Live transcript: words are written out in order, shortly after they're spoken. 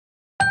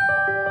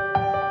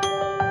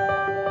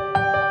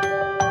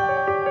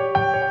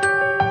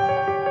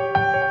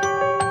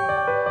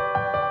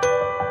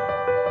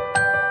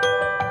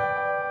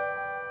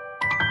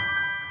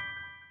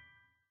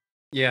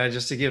Yeah,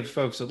 just to give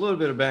folks a little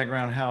bit of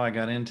background how I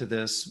got into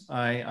this.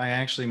 I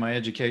actually, my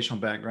educational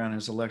background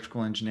is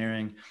electrical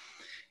engineering,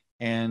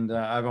 and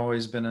I've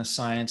always been a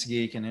science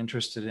geek and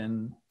interested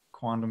in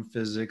quantum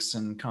physics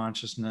and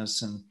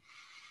consciousness and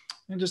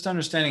just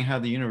understanding how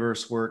the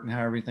universe works and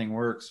how everything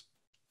works.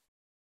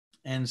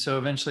 And so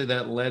eventually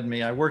that led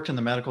me, I worked in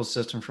the medical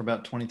system for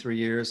about 23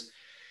 years,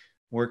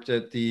 worked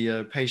at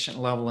the patient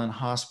level in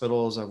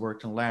hospitals. I've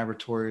worked in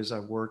laboratories.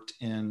 I've worked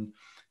in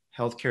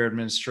healthcare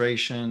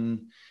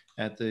administration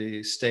at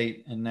the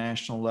state and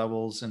national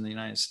levels in the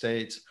United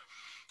States.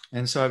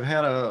 And so I've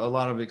had a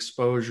lot of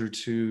exposure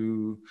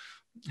to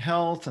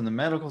health and the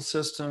medical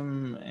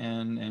system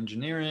and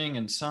engineering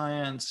and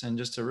science and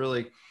just a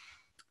really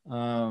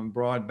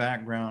broad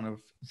background of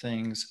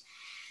things.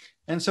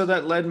 And so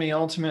that led me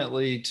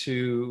ultimately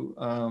to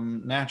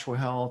natural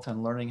health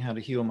and learning how to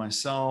heal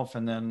myself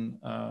and then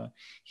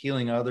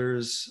healing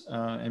others.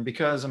 And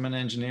because I'm an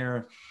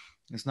engineer,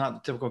 it's not the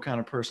typical kind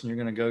of person you're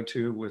going to go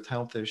to with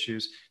health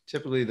issues.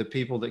 Typically, the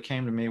people that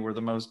came to me were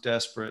the most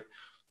desperate.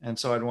 And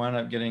so I'd wind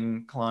up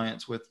getting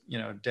clients with,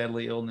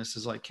 deadly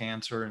illnesses like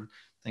cancer and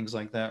things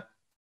like that.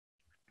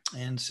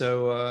 And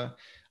so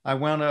I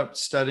wound up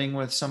studying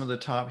with some of the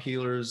top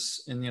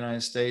healers in the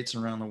United States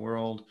and around the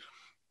world,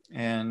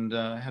 and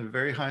had a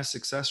very high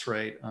success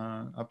rate.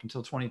 Up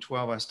until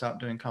 2012, I stopped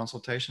doing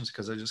consultations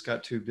because I just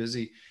got too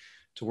busy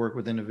to work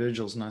with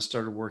individuals, and I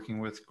started working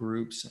with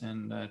groups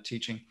and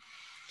teaching.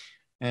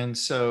 And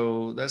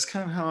so that's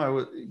kind of how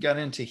I got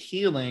into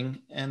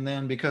healing. And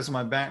then because of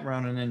my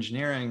background in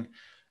engineering,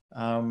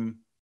 I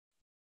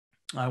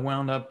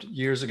wound up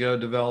years ago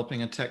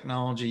developing a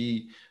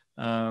technology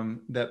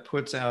that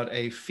puts out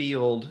a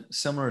field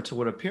similar to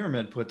what a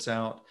pyramid puts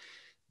out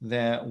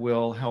that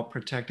will help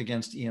protect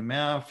against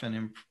EMF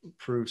and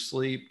improve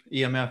sleep.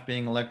 EMF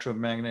being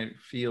electromagnetic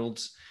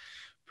fields,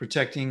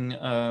 protecting,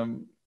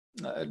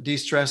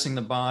 de-stressing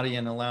the body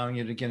and allowing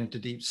you to get into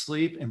deep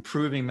sleep,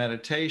 improving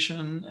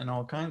meditation and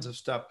all kinds of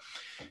stuff.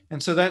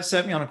 And so that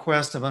set me on a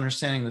quest of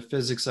understanding the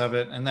physics of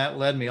it. And that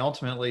led me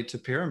ultimately to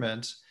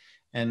pyramids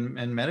and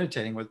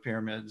meditating with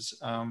pyramids.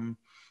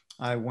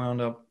 I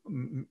wound up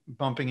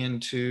bumping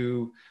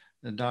into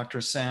Dr.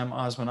 Sam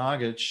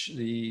Osmanagic,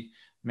 the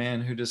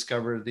man who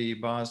discovered the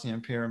Bosnian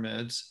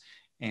pyramids,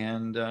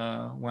 and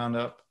wound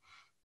up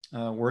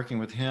working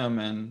with him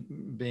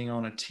and being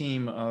on a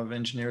team of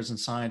engineers and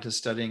scientists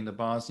studying the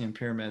Bosnian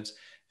pyramids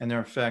and their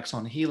effects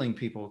on healing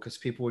people, because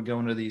people would go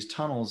into these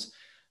tunnels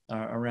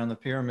around the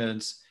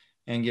pyramids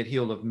and get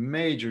healed of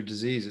major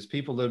diseases.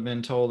 People that had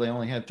been told they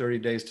only had 30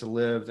 days to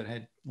live, that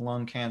had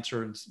lung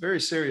cancer and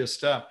very serious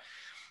stuff.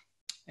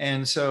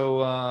 And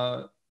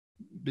so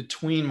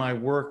between my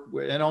work,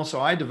 and also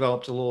I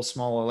developed a little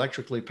small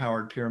electrically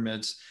powered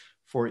pyramids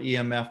for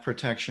EMF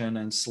protection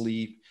and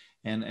sleep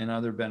and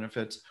other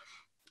benefits.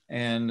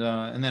 And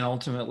then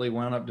ultimately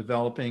wound up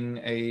developing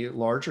a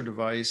larger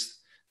device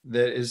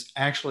that is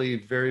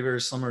actually very, very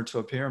similar to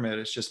a pyramid.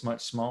 It's just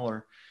much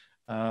smaller,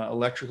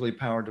 electrically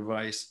powered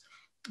device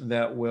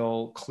that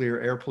will clear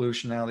air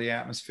pollution out of the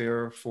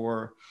atmosphere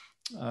for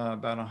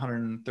about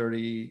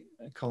 130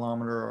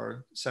 kilometer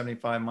or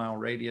 75-mile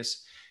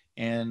radius.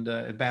 And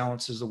it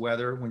balances the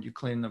weather. When you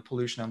clean the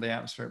pollution out of the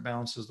atmosphere, it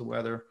balances the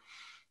weather.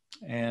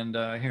 And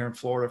here in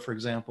Florida, for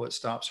example, it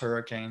stops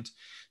hurricanes.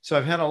 So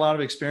I've had a lot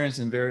of experience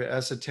in very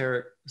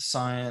esoteric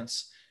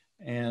science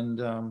and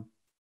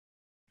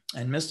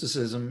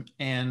mysticism.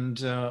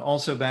 And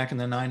also back in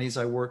the 90s,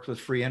 I worked with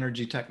free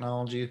energy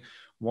technology,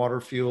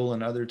 water fuel,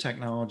 and other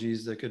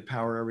technologies that could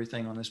power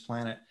everything on this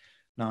planet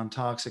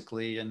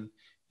non-toxically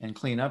and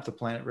clean up the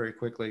planet very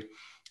quickly.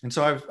 And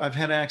so I've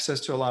had access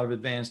to a lot of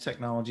advanced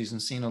technologies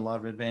and seen a lot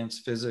of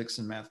advanced physics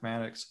and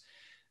mathematics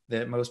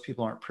that most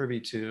people aren't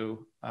privy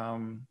to.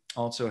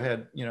 Also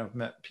had,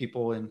 met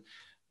people in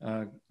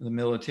the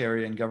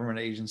military and government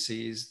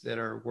agencies that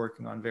are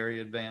working on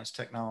very advanced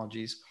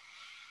technologies.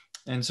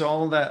 And so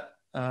all of that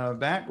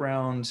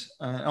background,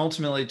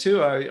 ultimately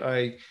too,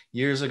 I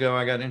years ago,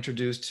 I got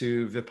introduced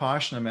to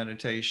Vipassana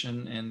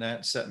meditation, and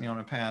that set me on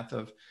a path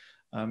of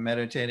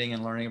meditating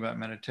and learning about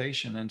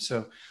meditation. And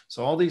so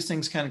all these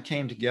things kind of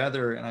came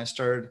together, and I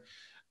started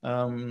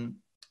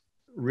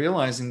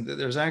realizing that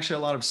there's actually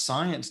a lot of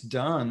science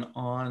done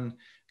on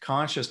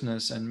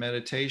consciousness and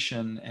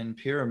meditation and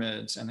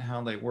pyramids and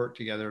how they work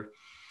together.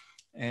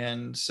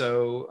 And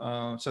so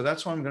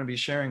that's what I'm going to be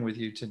sharing with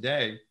you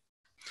today.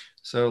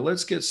 So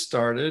let's get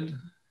started.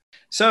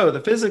 So the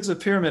physics of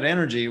pyramid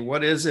energy,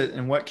 what is it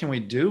and what can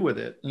we do with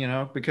it?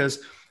 Because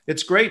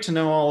it's great to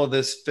know all of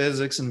this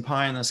physics and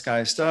pie in the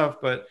sky stuff,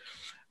 but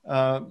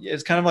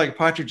it's kind of like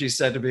Patriji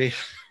said to me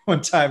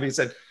one time. He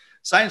said,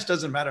 science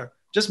doesn't matter,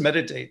 just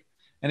meditate.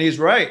 And he's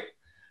right.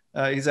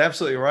 He's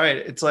absolutely right.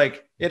 It's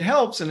like, it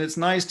helps and it's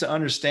nice to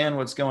understand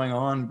what's going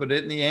on. But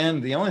in the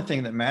end, the only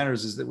thing that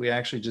matters is that we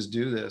actually just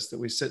do this, that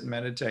we sit and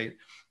meditate,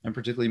 and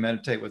particularly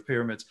meditate with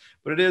pyramids.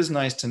 But it is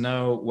nice to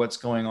know what's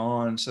going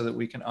on so that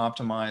we can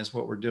optimize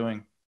what we're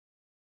doing.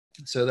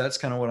 So that's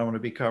kind of what I want to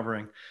be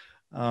covering.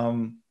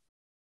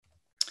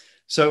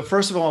 So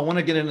first of all, I want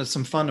to get into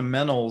some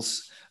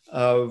fundamentals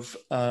of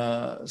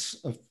a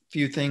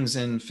few things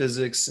in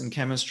physics and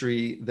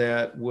chemistry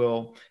that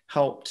will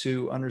help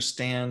to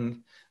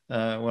understand what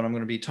I'm going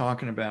to be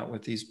talking about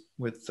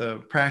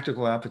with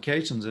practical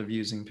applications of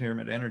using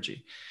pyramid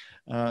energy.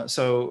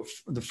 So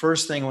the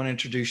first thing I want to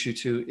introduce you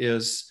to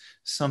is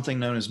something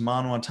known as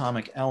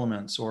monoatomic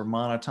elements, or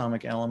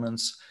monatomic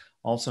elements,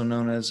 also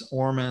known as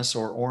ORMUS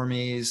or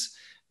ORMES,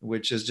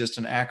 which is just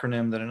an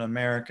acronym that an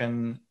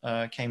American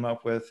came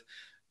up with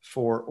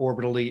for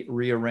orbitally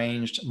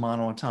rearranged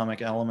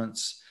monoatomic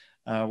elements.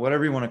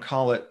 Whatever you want to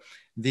call it,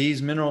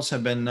 these minerals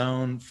have been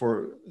known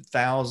for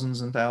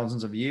thousands and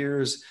thousands of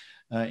years.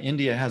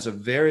 India has a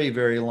very,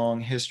 very long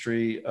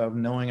history of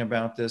knowing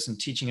about this and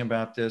teaching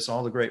about this.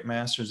 All the great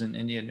masters in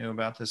India knew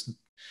about this and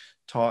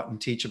taught and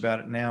teach about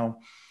it now.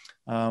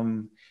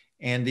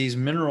 And these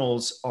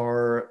minerals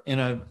are in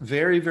a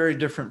very, very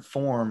different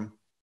form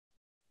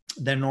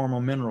than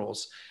normal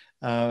minerals.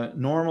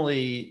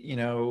 Normally,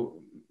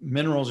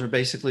 minerals are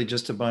basically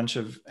just a bunch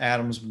of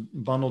atoms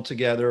bundled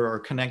together or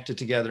connected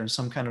together in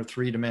some kind of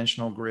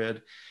three-dimensional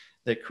grid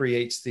that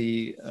creates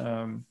the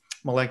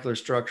molecular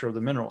structure of the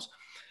minerals.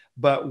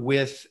 But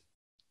with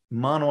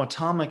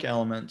monoatomic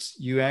elements,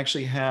 you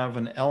actually have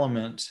an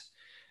element,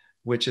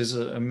 which is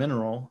a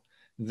mineral,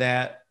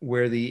 that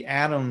where the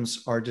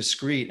atoms are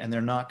discrete and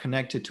they're not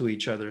connected to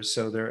each other.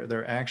 So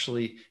they're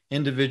actually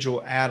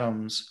individual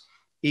atoms.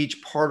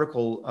 Each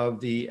particle of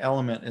the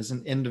element is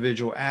an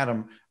individual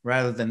atom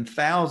rather than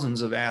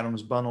thousands of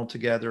atoms bundled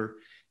together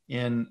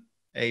in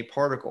a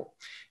particle.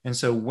 And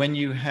so when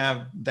you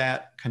have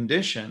that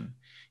condition,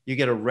 you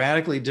get a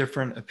radically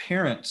different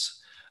appearance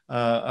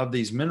of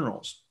these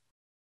minerals.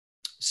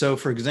 So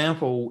for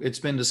example, it's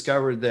been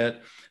discovered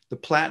that the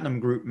platinum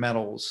group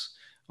metals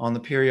on the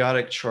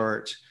periodic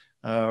chart,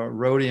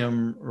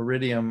 rhodium,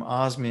 iridium,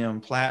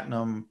 osmium,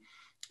 platinum,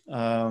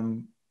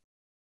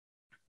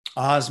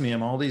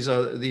 osmium, all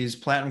these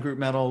platinum group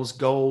metals,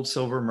 gold,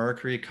 silver,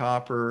 mercury,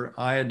 copper,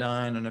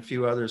 iodine, and a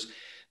few others,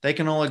 they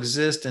can all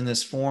exist in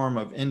this form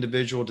of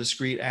individual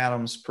discrete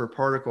atoms per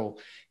particle.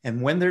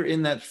 And when they're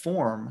in that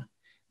form,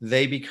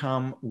 they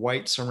become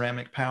white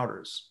ceramic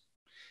powders.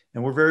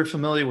 And we're very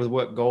familiar with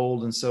what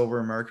gold and silver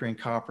and mercury and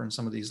copper and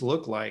some of these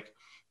look like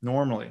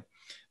normally.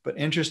 But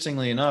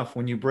interestingly enough,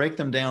 when you break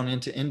them down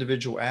into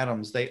individual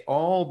atoms, they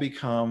all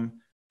become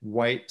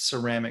white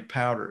ceramic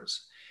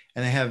powders.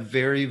 And they have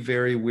very,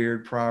 very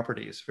weird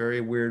properties,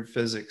 very weird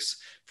physics.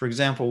 For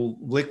example,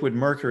 liquid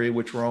mercury,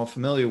 which we're all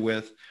familiar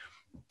with,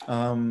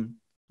 when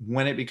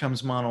it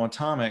becomes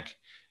monoatomic,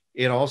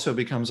 it also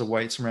becomes a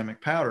white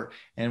ceramic powder.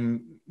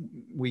 And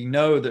we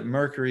know that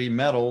mercury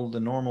metal,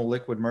 the normal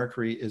liquid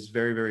mercury, is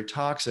very, very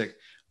toxic.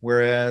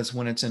 Whereas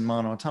when it's in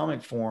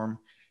monoatomic form,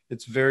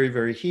 it's very,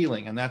 very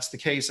healing. And that's the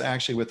case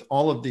actually with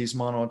all of these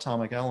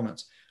monoatomic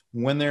elements.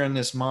 When they're in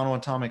this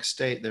monoatomic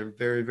state, they're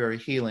very, very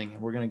healing.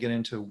 And we're going to get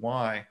into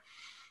why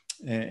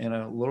in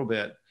a little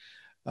bit.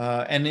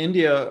 And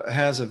India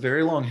has a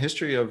very long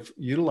history of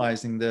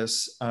utilizing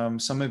this.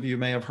 Some of you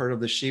may have heard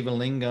of the Shiva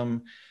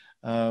Lingam,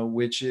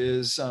 which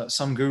is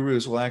some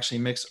gurus will actually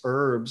mix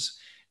herbs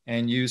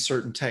and use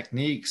certain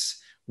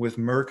techniques with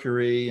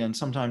mercury and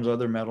sometimes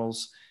other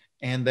metals,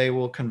 and they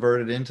will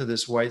convert it into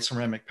this white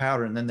ceramic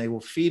powder, and then they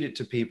will feed it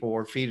to people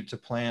or feed it to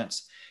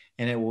plants,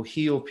 and it will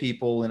heal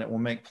people and it will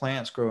make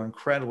plants grow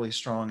incredibly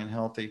strong and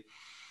healthy.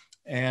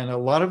 And a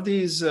lot of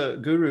these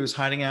gurus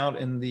hiding out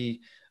in the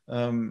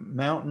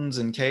mountains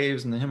and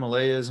caves and the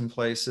Himalayas and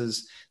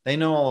places, they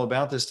know all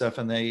about this stuff,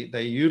 and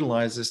they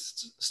utilize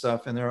this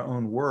stuff in their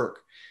own work.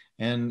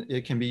 And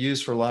it can be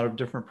used for a lot of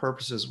different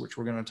purposes, which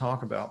we're going to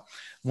talk about.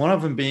 One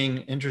of them being,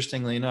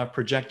 interestingly enough,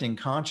 projecting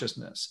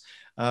consciousness.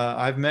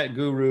 I've met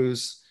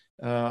gurus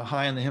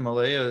high in the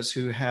Himalayas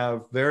who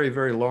have very,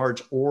 very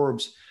large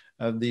orbs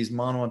of these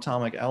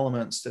monoatomic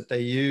elements that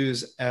they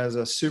use as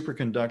a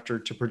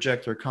superconductor to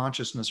project their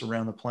consciousness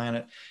around the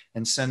planet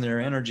and send their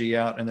energy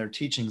out and their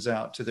teachings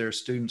out to their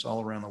students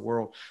all around the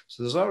world.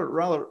 So there's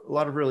a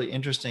lot of really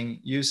interesting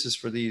uses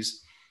for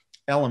these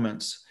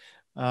elements.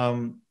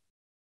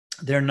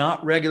 They're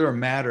not regular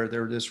matter.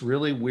 They're this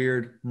really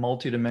weird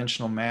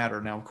multidimensional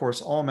matter. Now, of course,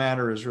 all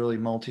matter is really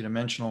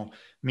multidimensional,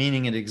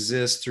 meaning it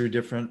exists through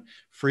different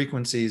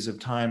frequencies of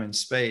time and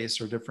space,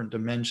 or different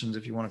dimensions,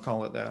 if you want to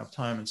call it that, of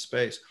time and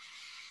space.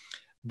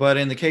 But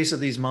in the case of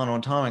these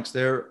monoatomics,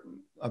 they're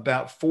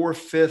about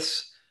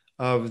 4/5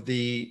 of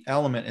the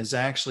element is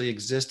actually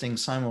existing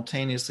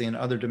simultaneously in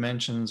other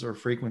dimensions or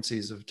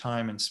frequencies of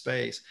time and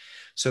space.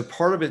 So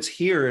part of it's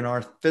here in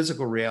our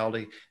physical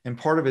reality, and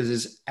part of it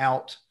is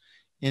out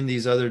in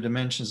these other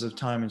dimensions of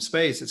time and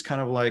space. It's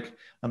kind of like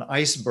an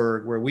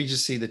iceberg where we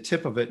just see the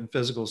tip of it in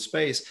physical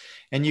space.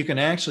 And you can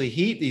actually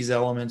heat these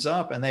elements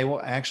up and they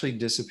will actually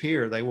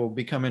disappear. They will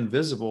become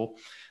invisible,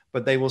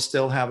 but they will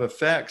still have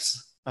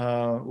effects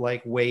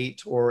like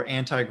weight or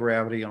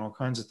anti-gravity and all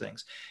kinds of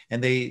things.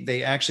 And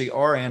they actually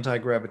are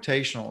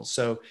anti-gravitational.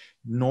 So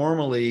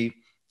normally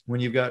when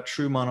you've got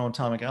true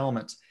monoatomic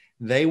elements,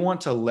 they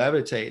want to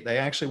levitate. They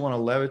actually want to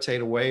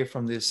levitate away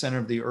from the center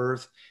of the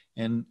earth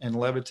and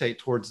levitate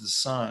towards the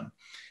sun.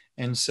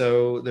 And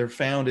so they're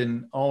found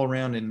in all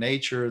around in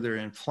nature. They're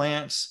in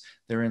plants,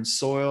 they're in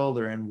soil,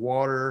 they're in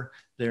water,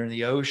 they're in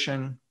the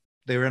ocean,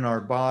 they're in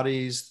our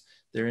bodies,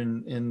 they're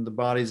in the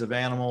bodies of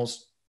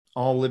animals.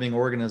 All living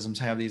organisms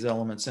have these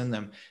elements in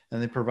them,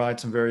 and they provide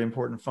some very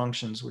important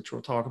functions, which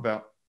we'll talk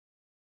about.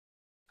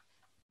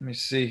 Let me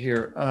see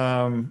here.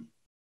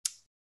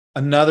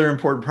 Another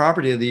important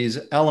property of these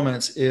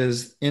elements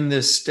is in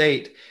this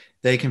state,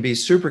 they can be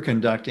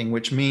superconducting,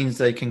 which means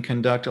they can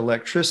conduct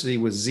electricity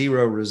with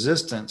zero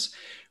resistance,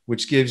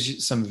 which gives you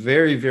some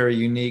very, very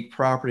unique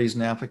properties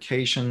and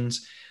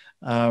applications.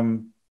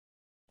 And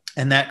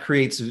that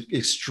creates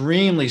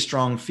extremely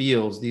strong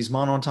fields. These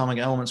monoatomic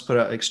elements put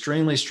out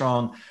extremely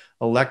strong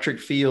electric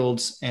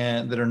fields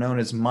that are known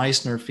as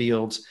Meissner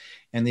fields.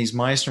 And these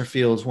Meissner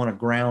fields want to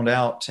ground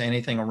out to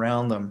anything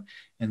around them.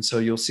 And so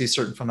you'll see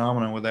certain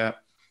phenomena with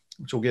that,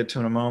 which we'll get to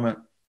in a moment.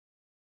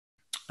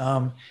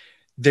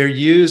 They're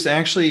used,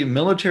 actually,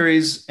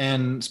 militaries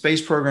and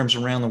space programs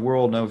around the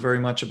world know very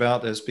much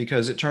about this,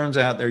 because it turns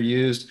out they're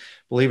used,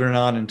 believe it or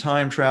not, in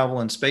time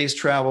travel and space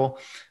travel.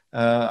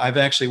 I've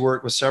actually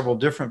worked with several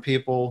different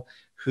people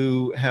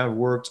who have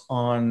worked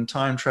on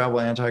time travel,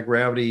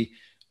 anti-gravity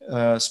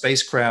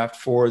spacecraft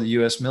for the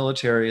US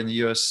military and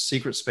the US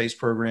secret space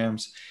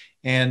programs.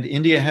 And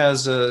India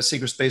has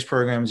secret space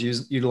programs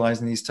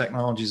utilizing these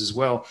technologies as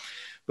well.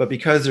 But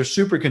because they're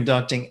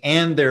superconducting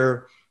and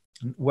they're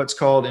what's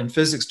called in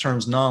physics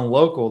terms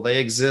non-local, they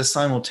exist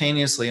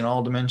simultaneously in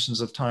all dimensions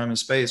of time and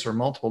space, or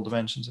multiple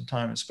dimensions of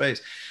time and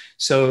space.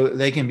 So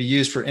they can be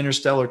used for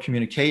interstellar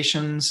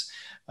communications,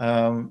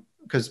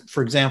 because,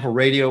 for example,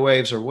 radio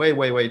waves are way,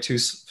 way, way too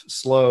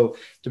slow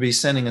to be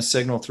sending a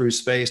signal through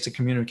space to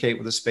communicate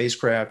with a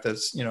spacecraft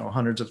that's,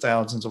 hundreds of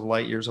thousands of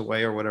light years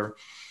away or whatever.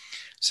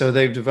 So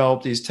they've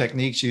developed these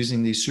techniques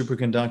using these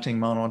superconducting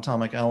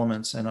monoatomic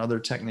elements and other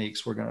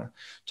techniques we're going to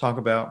talk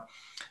about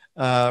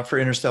for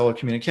interstellar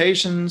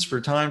communications, for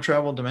time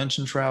travel,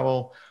 dimension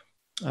travel.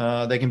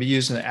 They can be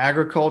used in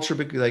agriculture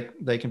because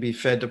they can be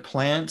fed to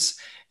plants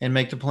and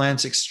make the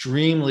plants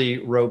extremely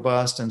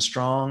robust and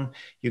strong.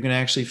 You can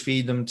actually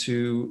feed them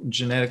to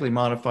genetically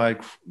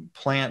modified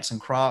plants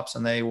and crops,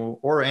 and they will,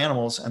 or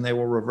animals, and they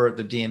will revert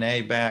the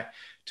DNA back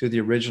to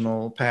the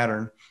original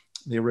pattern,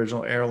 the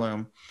original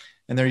heirloom.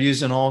 And they're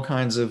used in all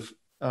kinds of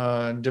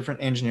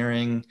different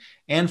engineering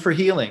and for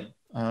healing.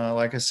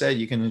 Like I said,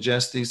 you can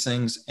ingest these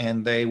things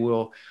and they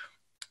will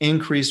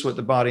increase what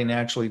the body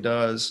naturally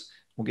does.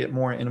 We'll get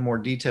into more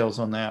details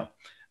on that,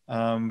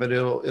 but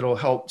it'll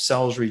help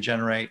cells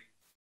regenerate,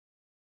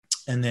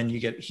 and then you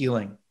get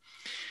healing.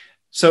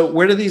 So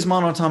where do these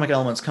monoatomic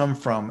elements come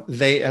from?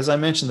 They, as I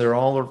mentioned, they're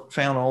all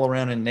found all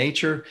around in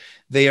nature.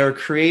 They are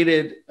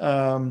created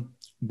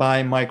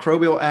by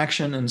microbial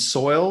action in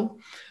soil.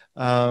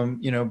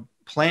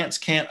 Plants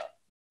can't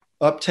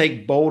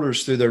uptake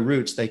boulders through their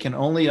roots. They can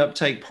only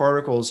uptake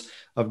particles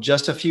of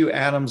just a few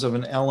atoms of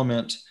an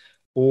element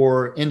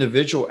or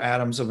individual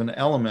atoms of an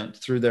element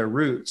through their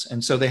roots.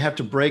 And so they have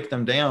to break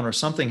them down, or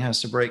something has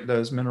to break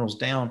those minerals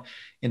down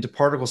into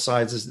particle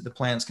sizes that the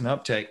plants can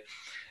uptake.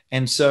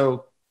 And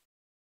so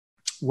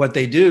what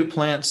they do,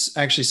 plants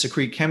actually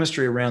secrete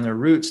chemistry around their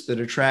roots that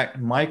attract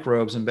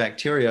microbes and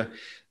bacteria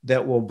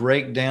that will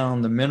break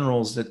down the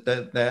minerals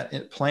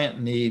that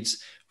plant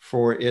needs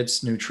for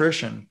its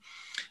nutrition.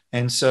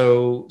 And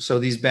so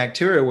these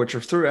bacteria, which are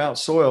throughout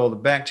soil, the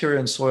bacteria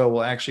in soil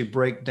will actually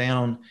break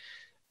down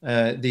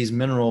these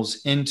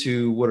minerals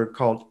into what are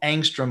called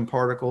angstrom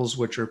particles,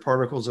 which are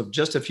particles of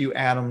just a few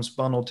atoms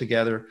bundled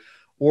together,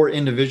 or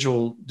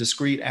individual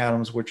discrete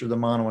atoms, which are the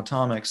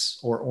monoatomics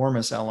or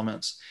ormus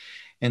elements.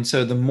 And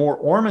so the more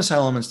ormus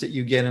elements that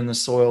you get in the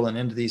soil and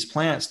into these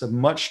plants, the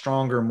much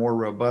stronger, more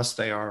robust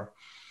they are.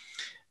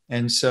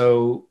 And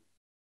so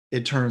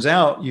it turns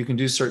out you can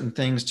do certain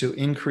things to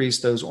increase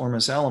those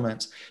ormus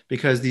elements,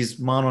 because these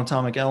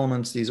monoatomic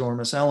elements, these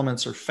ormus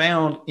elements, are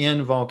found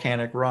in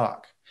volcanic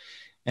rock.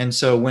 And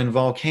so when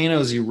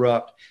volcanoes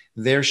erupt,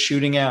 they're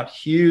shooting out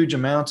huge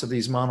amounts of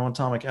these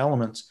monoatomic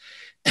elements.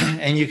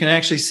 And you can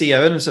actually see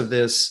evidence of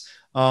this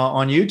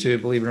on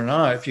YouTube, believe it or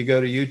not. If you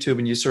go to YouTube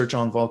and you search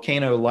on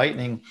volcano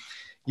lightning,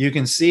 you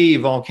can see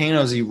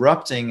volcanoes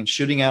erupting and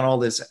shooting out all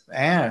this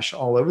ash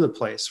all over the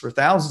place. For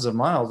thousands of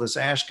miles, this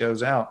ash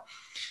goes out.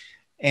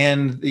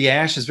 And the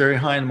ash is very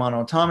high in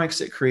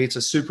monoatomics. It creates a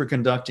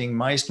superconducting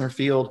Meissner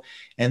field,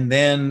 and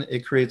then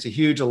it creates a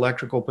huge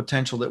electrical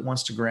potential that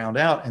wants to ground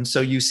out. And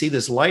so you see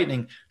this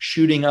lightning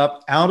shooting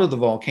up out of the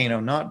volcano,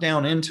 not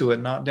down into it,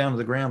 not down to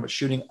the ground, but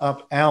shooting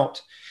up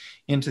out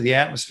into the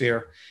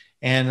atmosphere.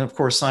 And of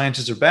course,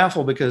 scientists are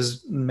baffled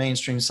because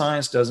mainstream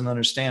science doesn't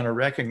understand or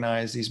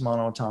recognize these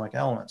monoatomic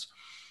elements.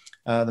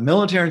 The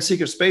military and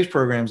secret space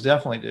programs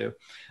definitely do,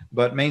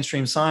 but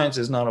mainstream science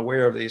is not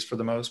aware of these for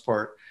the most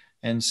part.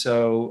 And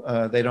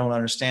so they don't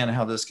understand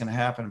how this can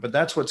happen, but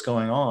that's what's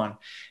going on.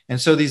 And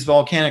so these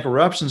volcanic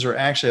eruptions are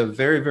actually a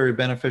very, very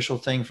beneficial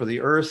thing for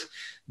the earth,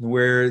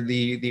 where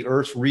the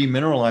earth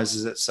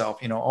remineralizes itself.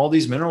 All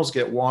these minerals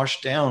get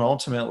washed down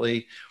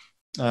ultimately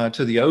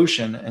to the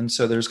ocean. And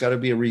so there's got to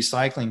be a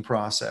recycling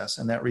process.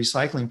 And that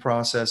recycling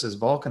process is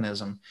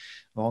volcanism.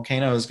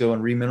 Volcanoes go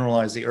and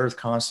remineralize the earth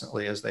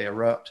constantly as they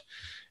erupt.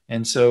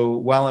 And so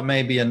while it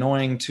may be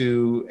annoying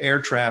to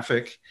air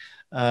traffic,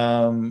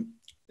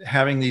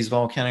 having these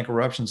volcanic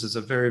eruptions is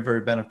a very,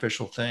 very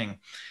beneficial thing.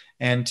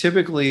 And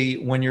typically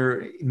when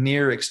you're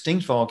near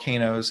extinct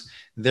volcanoes,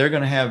 they're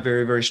going to have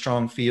very, very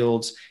strong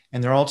fields.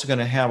 And they're also going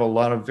to have a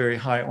lot of very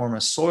high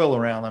ormus soil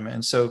around them.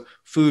 And so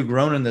food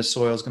grown in this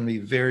soil is going to be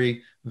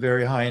very,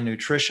 very high in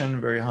nutrition,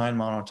 very high in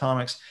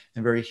monoatomics,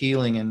 and very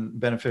healing and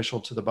beneficial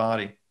to the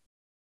body.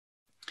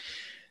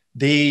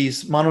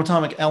 These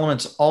monoatomic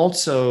elements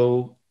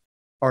also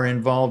are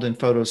involved in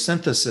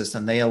photosynthesis,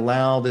 and they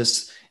allow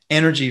this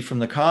energy from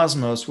the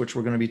cosmos, which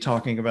we're going to be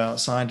talking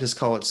about. Scientists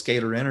call it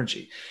scalar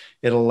energy.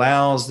 It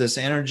allows this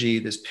energy,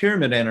 this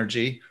pyramid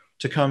energy,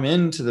 to come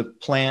into the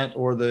plant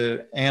or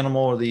the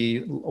animal or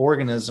the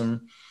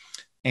organism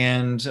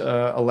and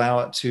allow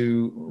it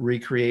to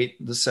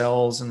recreate the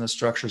cells and the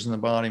structures in the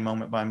body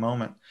moment by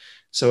moment.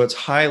 So it's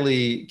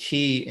highly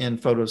key in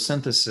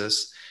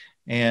photosynthesis.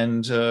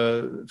 And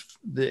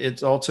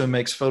it also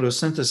makes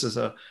photosynthesis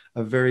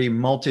a very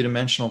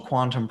multidimensional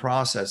quantum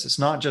process. It's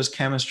not just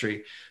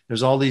chemistry.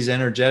 There's all these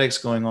energetics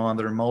going on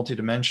that are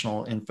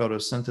multidimensional in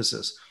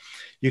photosynthesis.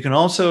 You can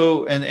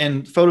also,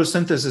 and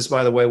photosynthesis,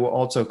 by the way, will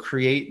also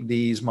create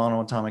these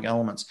monoatomic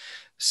elements.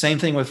 Same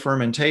thing with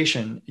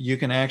fermentation. You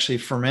can actually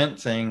ferment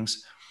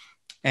things,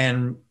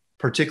 and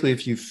particularly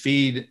if you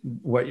feed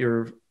what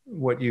you're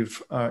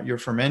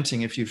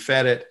fermenting, if you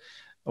fed it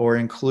or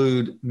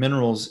include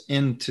minerals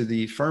into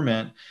the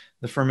ferment,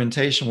 the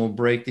fermentation will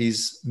break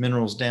these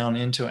minerals down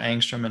into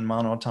angstrom and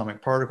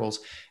monoatomic particles.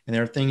 And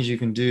there are things you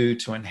can do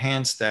to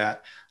enhance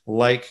that,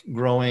 like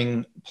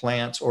growing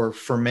plants or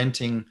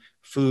fermenting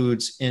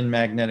foods in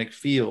magnetic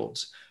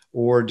fields,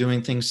 or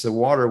doing things to the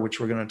water, which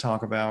we're going to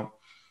talk about,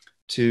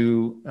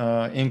 to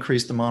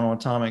increase the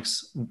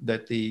monoatomics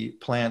that the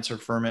plants or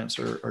ferments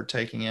are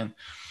taking in.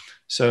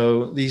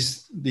 So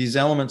these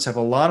elements have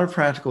a lot of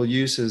practical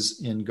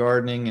uses in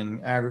gardening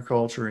and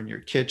agriculture, in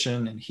your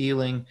kitchen, and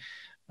healing,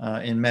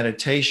 in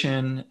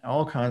meditation,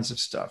 all kinds of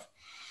stuff.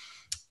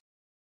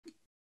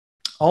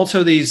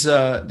 Also, these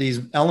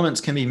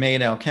elements can be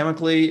made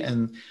alchemically,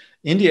 and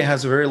India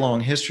has a very long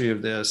history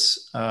of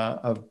this,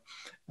 of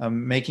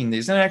making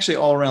these. And actually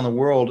all around the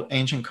world,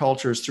 ancient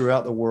cultures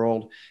throughout the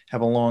world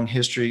have a long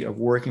history of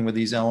working with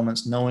these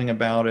elements, knowing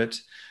about it.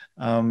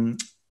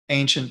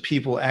 Ancient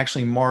people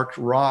actually marked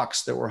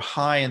rocks that were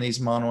high in these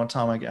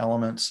monoatomic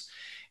elements.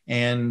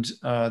 And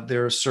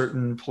there are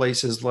certain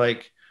places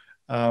like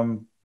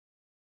in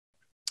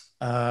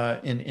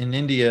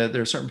India,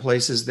 there are certain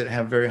places that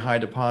have very high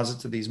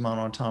deposits of these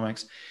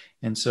monoatomics.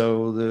 And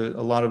so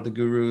a lot of the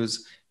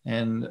gurus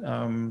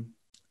and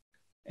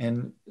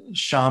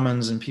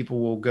shamans and people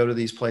will go to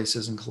these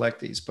places and collect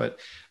these. But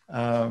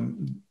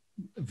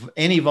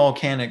any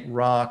volcanic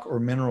rock or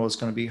mineral is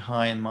going to be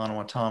high in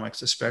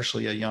monoatomics,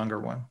 especially a younger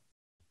one.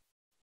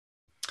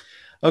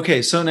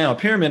 Okay, so now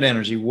pyramid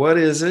energy, what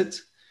is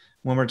it?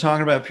 When we're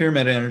talking about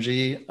pyramid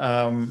energy,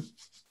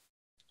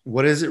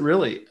 what is it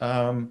really?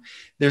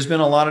 There's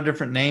been a lot of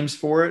different names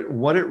for it.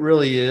 What it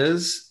really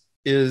is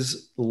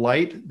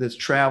light that's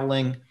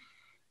traveling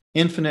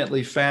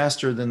infinitely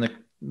faster than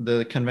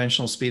the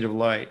conventional speed of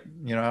light.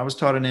 You know, I was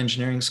taught in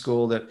engineering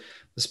school that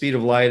the speed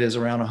of light is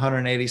around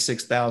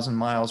 186,000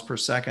 miles per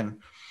second.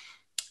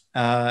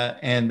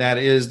 And that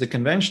is the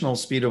conventional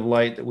speed of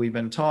light that we've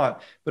been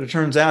taught. But it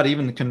turns out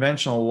even the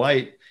conventional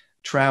light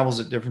travels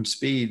at different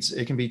speeds.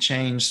 It can be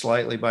changed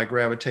slightly by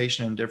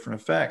gravitation and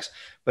different effects.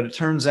 But it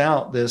turns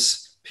out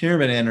this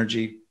pyramid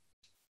energy,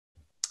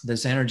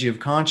 this energy of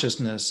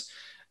consciousness,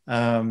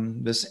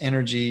 this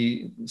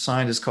energy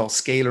scientists call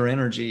scalar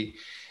energy,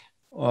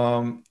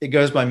 it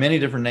goes by many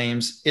different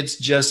names. It's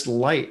just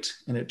light.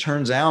 And it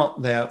turns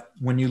out that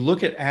when you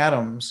look at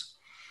atoms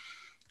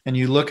and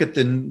you look at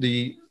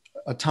the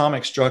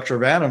atomic structure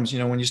of atoms, you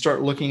know, when you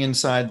start looking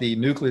inside the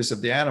nucleus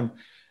of the atom,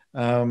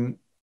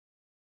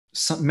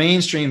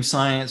 mainstream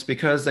science,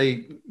 because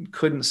they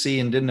couldn't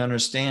see and didn't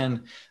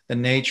understand the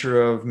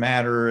nature of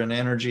matter and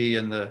energy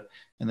and the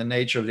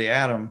nature of the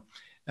atom,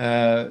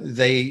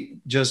 they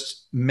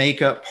just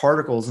make up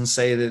particles and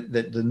say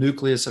that the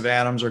nucleus of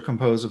atoms are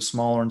composed of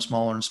smaller and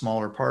smaller and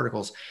smaller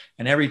particles.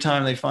 And every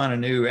time they find a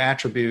new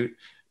attribute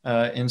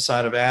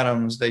inside of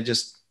atoms, they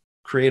just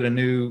create a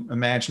new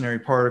imaginary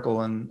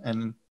particle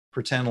and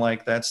pretend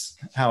like that's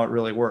how it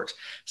really works.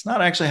 It's not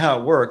actually how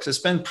it works. It's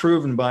been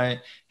proven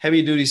by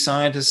heavy duty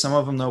scientists, some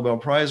of them Nobel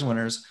Prize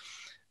winners,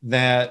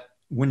 that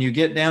when you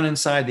get down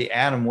inside the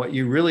atom, what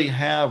you really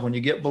have when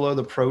you get below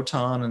the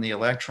proton and the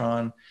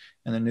electron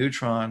and the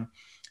neutron,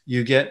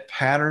 you get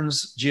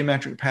patterns,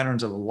 geometric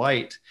patterns of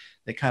light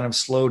that kind of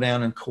slow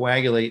down and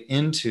coagulate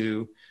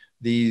into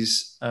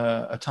these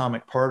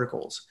atomic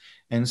particles.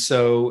 And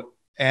so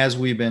as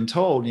we've been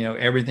told, you know,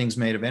 everything's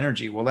made of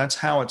energy. Well, that's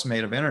how it's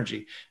made of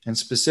energy. And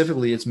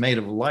specifically, it's made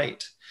of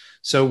light.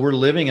 So we're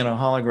living in a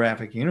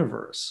holographic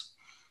universe.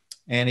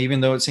 And even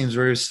though it seems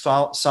very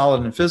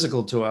solid and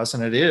physical to us,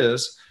 and it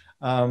is,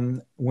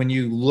 when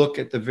you look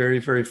at the very,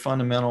 very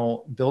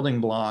fundamental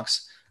building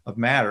blocks of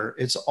matter,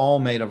 it's all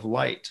made of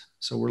light.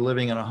 So we're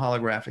living in a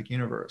holographic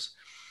universe.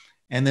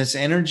 And this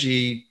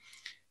energy,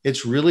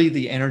 it's really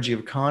the energy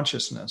of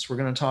consciousness. We're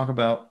going to talk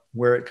about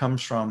where it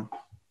comes from,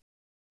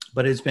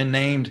 but it's been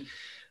named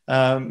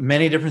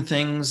many different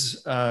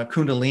things: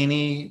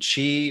 Kundalini,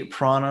 Chi,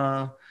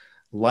 Prana,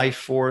 life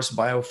force,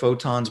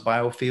 biophotons,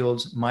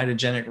 biofields,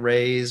 mitogenic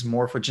rays,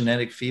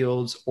 morphogenetic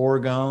fields,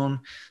 orgone.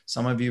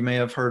 Some of you may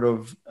have heard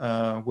of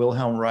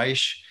Wilhelm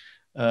Reich,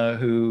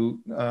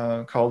 who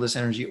called this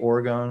energy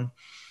orgone.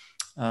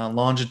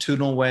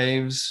 Longitudinal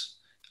waves.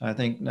 I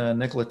think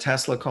Nikola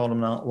Tesla called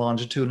them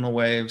longitudinal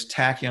waves,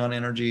 tachyon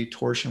energy,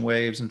 torsion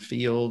waves, and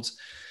fields.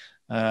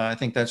 I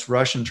think that's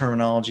Russian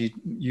terminology,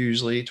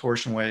 usually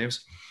torsion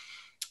waves.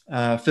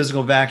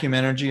 Physical vacuum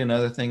energy,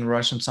 another thing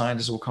Russian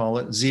scientists will call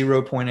it,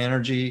 0 point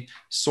energy,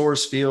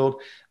 source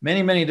field,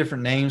 many, many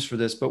different names for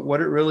this. But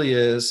what it really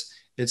is,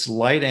 it's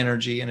light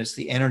energy, and it's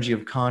the energy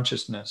of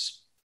consciousness.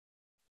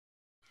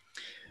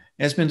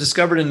 And it's been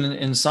discovered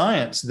in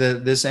science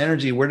that this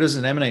energy, where does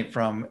it emanate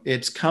from?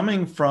 It's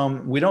coming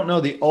from, we don't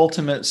know the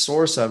ultimate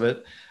source of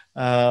it,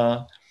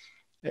 at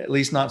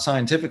least not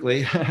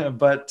scientifically,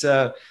 but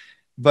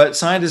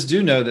scientists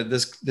do know that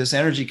this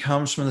energy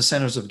comes from the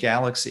centers of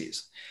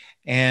galaxies.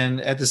 And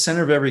at the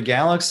center of every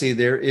galaxy,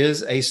 there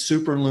is a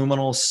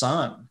superluminal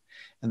sun.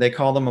 And they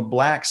call them a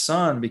black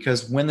sun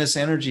because when this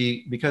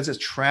energy, because it's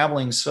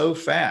traveling so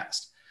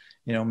fast,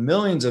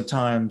 millions of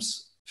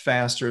times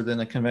faster than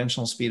the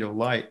conventional speed of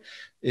light,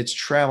 it's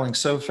traveling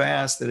so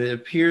fast that it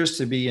appears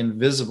to be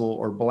invisible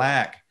or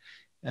black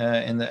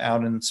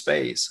out in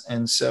space.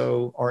 And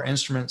so our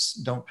instruments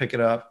don't pick it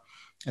up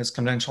as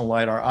conventional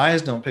light. Our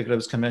eyes don't pick it up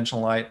as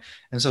conventional light.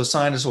 And so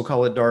scientists will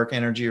call it dark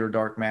energy or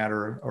dark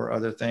matter or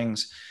other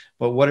things.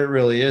 But what it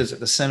really is, at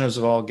the centers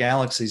of all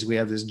galaxies, we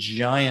have this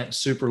giant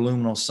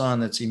superluminal sun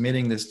that's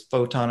emitting this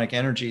photonic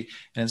energy,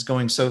 and it's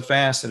going so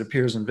fast it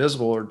appears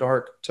invisible or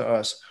dark to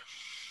us.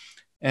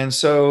 And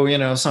so,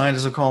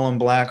 scientists will call them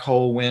black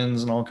hole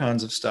winds and all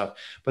kinds of stuff.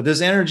 But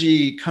this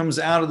energy comes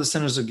out of the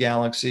centers of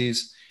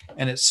galaxies,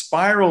 and it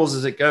spirals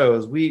as it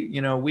goes.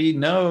 We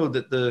know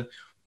that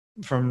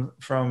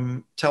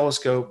from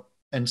telescope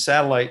and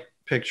satellite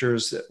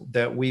pictures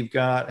that we've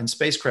got and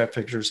spacecraft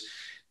pictures,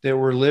 that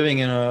we're living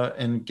in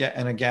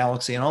a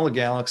galaxy, and all the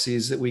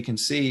galaxies that we can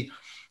see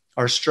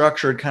are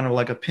structured kind of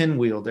like a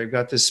pinwheel. They've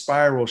got this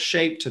spiral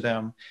shape to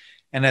them.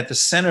 And at the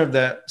center of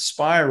that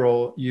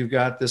spiral, you've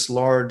got this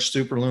large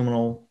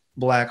superluminal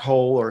black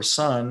hole or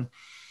sun.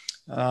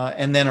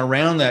 And then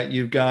around that,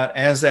 you've got,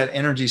 as that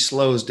energy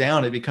slows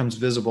down, it becomes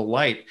visible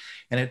light.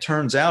 And it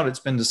turns out, it's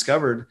been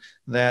discovered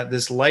that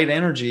this light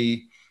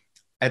energy,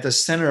 at the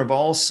center of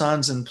all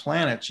suns and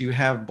planets, you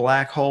have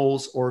black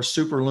holes or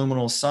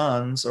superluminal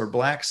suns or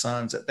black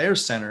suns at their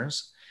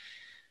centers.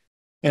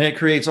 And it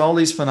creates all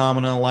these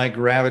phenomena like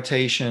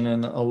gravitation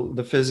and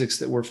the physics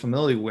that we're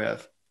familiar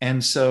with.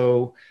 And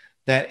so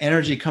that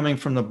energy coming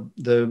from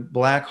the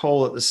black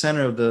hole at the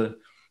center of the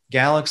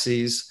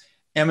galaxies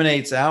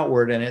emanates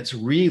outward, and it's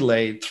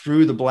relayed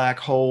through the black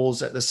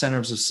holes at the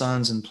centers of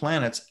suns and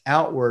planets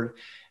outward.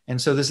 And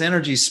so this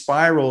energy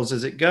spirals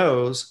as it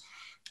goes,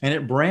 and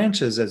it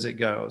branches as it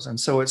goes. And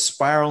so it's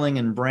spiraling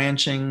and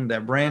branching.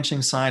 That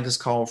branching scientists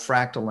call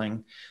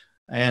fractaling.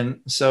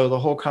 And so the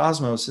whole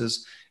cosmos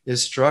is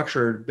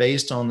structured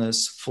based on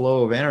this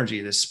flow of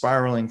energy, this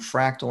spiraling,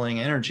 fractaling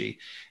energy.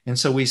 And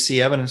so we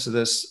see evidence of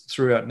this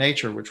throughout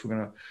nature, which we're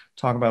going to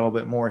talk about a little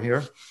bit more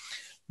here.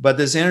 But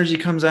this energy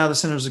comes out of the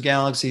centers of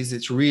galaxies.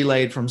 It's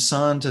relayed from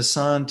sun to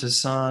sun to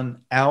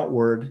sun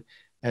outward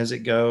as it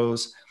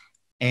goes.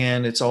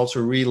 And it's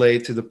also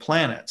relayed through the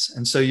planets.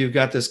 And so you've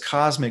got this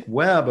cosmic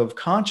web of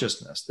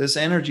consciousness. This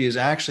energy is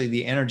actually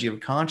the energy of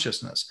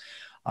consciousness.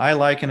 I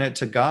liken it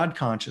to God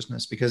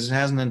consciousness because it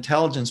has an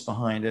intelligence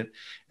behind it.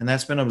 And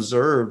that's been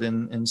observed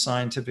in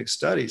scientific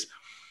studies.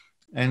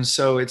 And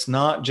so it's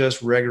not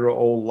just regular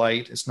old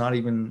light. It's not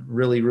even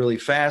really, really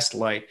fast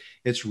light.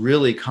 It's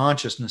really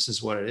consciousness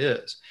is what it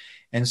is.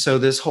 And so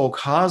this whole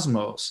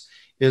cosmos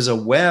is a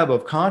web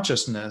of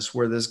consciousness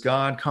where this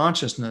God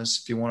consciousness,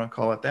 if you want to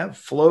call it that,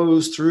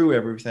 flows through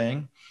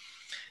everything,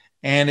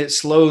 and it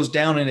slows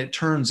down and it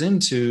turns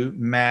into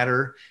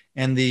matter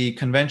and the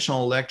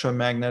conventional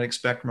electromagnetic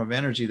spectrum of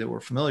energy that we're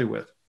familiar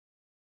with.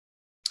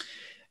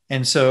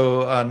 And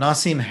so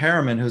Nassim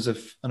Haramein, who's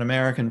an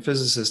American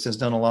physicist, has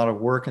done a lot of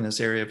work in this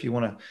area. If you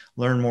want to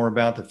learn more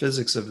about the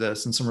physics of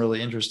this and some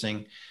really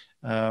interesting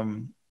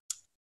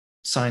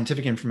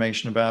scientific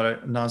information about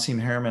it,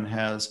 Nassim Haramein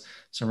has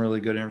some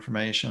really good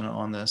information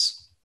on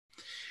this.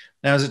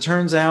 Now, as it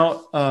turns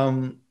out,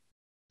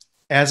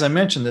 as I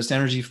mentioned, this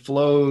energy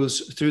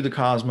flows through the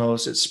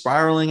cosmos. It's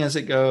spiraling as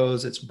it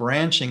goes. It's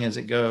branching as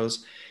it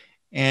goes.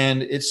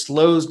 And it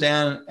slows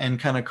down and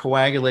kind of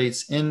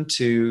coagulates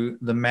into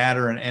the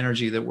matter and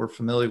energy that we're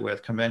familiar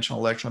with, conventional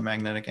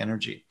electromagnetic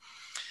energy.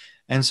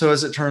 And so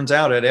as it turns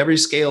out, at every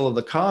scale of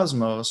the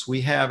cosmos,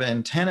 we have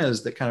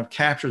antennas that kind of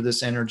capture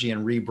this energy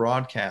and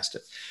rebroadcast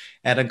it.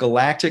 At a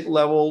galactic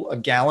level, a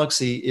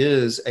galaxy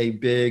is a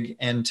big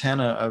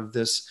antenna of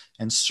this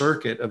and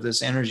circuit of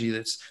this energy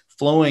that's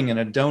flowing in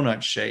a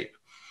donut shape.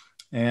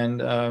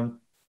 And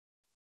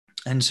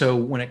so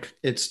when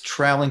it's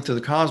traveling through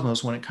the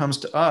cosmos, when it comes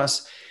to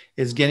us,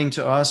 it's getting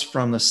to us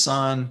from the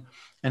sun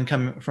and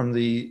coming from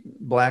the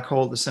black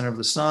hole at the center of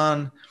the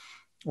sun,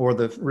 or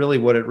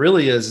what it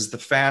really is the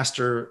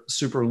faster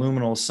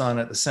superluminal sun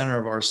at the center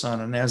of our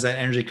sun. And as that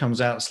energy comes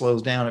out, it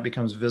slows down, it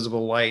becomes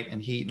visible light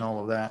and heat and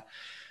all of that.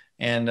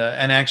 And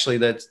actually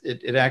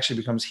it actually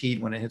becomes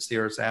heat when it hits the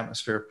Earth's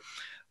atmosphere.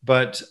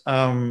 But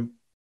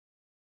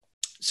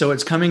so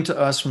it's coming to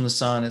us from the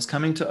sun, it's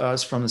coming to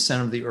us from the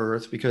center of the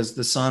Earth, because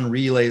the sun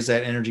relays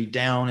that energy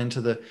down into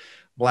the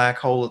black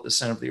hole at the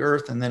center of the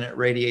Earth, and then it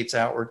radiates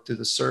outward to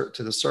the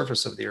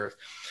surface of the Earth.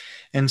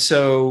 And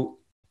so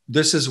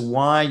this is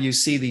why you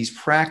see these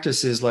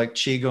practices like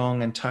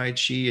Qigong and Tai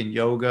Chi and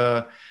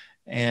yoga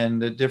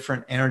and the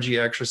different energy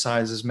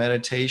exercises,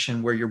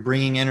 meditation, where you're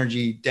bringing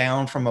energy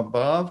down from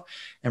above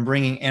and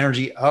bringing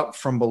energy up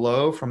from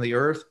below, from the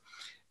Earth.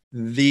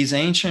 These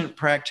ancient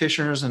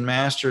practitioners and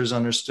masters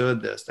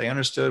understood this. They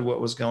understood what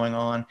was going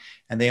on,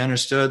 and they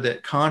understood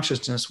that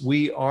consciousness,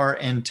 we are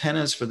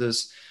antennas for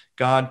this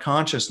God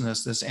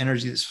consciousness, this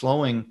energy that's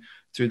flowing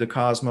through the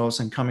cosmos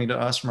and coming to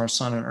us from our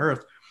sun and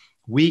Earth.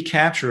 We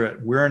capture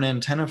it. We're an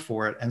antenna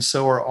for it. And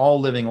so are all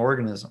living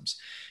organisms.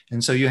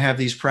 And so you have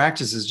these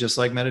practices, just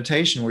like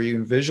meditation, where you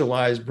can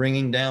visualize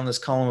bringing down this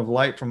column of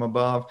light from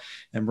above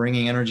and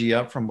bringing energy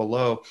up from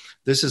below.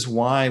 This is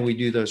why we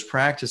do those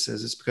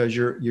practices. It's because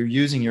you're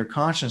using your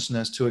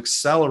consciousness to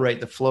accelerate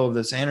the flow of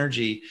this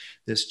energy,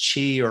 this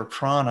chi or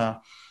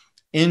prana,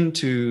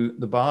 into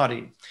the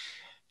body.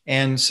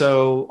 And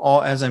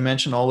so, as I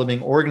mentioned, all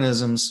living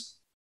organisms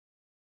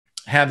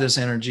have this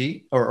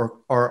energy, or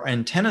are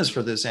antennas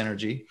for this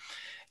energy.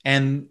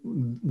 And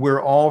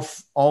we're all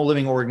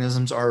living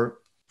organisms are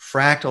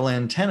fractal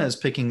antennas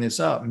picking this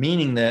up,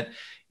 meaning that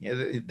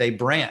they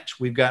branch.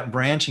 We've got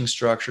branching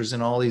structures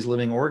in all these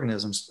living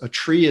organisms. A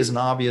tree is an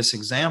obvious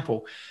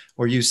example,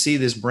 where you see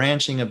this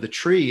branching of the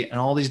tree and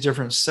all these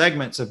different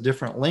segments of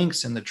different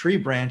links in the tree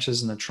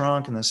branches and the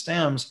trunk and the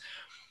stems.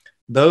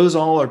 Those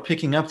all are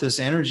picking up this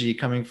energy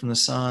coming from the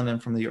sun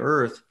and from the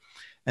Earth,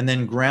 and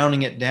then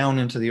grounding it down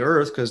into the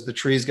Earth, because the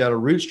tree's got a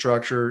root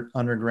structure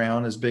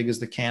underground as big as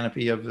the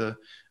canopy of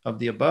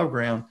the above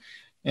ground.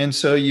 And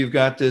so you've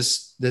got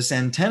this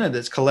antenna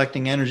that's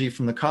collecting energy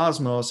from the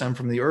cosmos and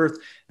from the Earth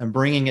and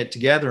bringing it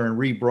together and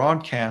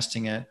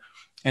rebroadcasting it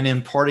and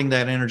imparting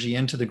that energy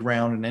into the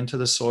ground and into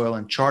the soil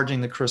and charging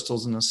the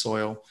crystals in the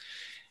soil.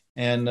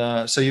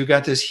 And so you've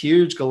got this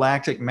huge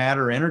galactic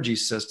matter energy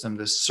system,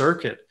 this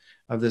circuit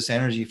of this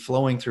energy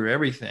flowing through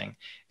everything,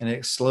 and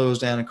it slows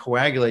down and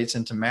coagulates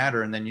into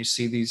matter. And then you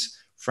see these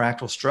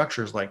fractal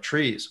structures like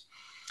trees.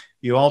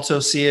 You also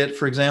see it,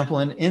 for example,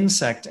 in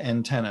insect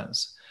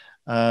antennas.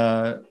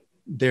 The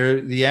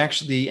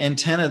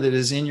antenna that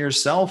is in your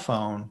cell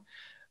phone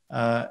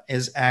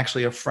is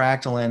actually a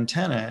fractal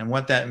antenna. And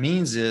what that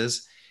means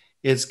is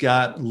it's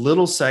got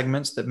little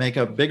segments that make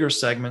up bigger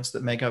segments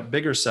that make up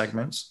bigger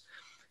segments.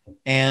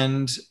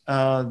 And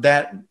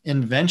that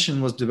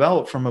invention was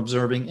developed from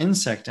observing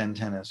insect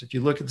antennas. If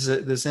you look at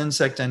this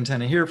insect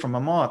antenna here from a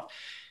moth,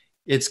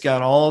 it's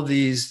got all of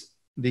these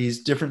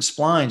different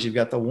splines. You've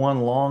got the one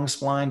long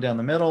spline down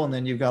the middle, and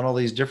then you've got all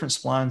these different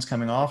splines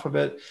coming off of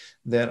it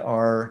that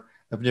are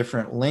of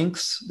different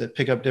lengths that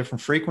pick up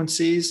different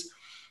frequencies.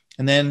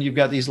 And then you've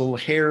got these little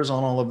hairs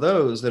on all of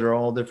those that are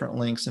all different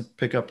lengths and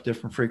pick up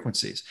different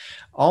frequencies.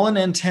 All an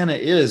antenna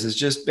is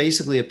just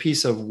basically a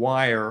piece of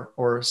wire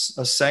or a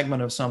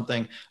segment of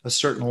something, a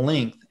certain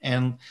length.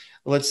 And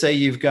let's say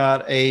you've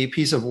got a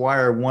piece of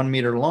wire 1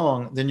 meter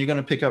long, then you're going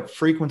to pick up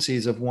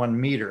frequencies of 1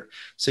 meter.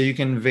 So you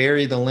can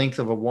vary the length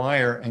of a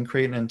wire and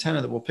create an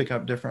antenna that will pick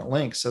up different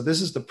lengths. So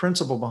this is the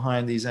principle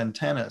behind these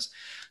antennas.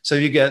 So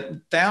you get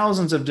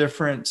thousands of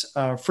different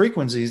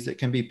frequencies that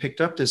can be picked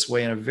up this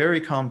way in a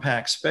very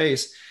compact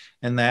space,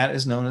 and that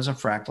is known as a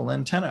fractal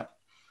antenna.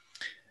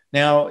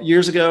 Now,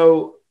 years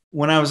ago,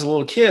 when I was a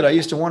little kid, I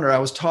used to wonder, I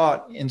was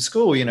taught in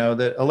school,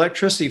 that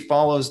electricity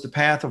follows the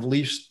path of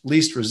least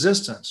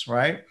resistance,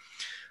 right?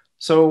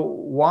 So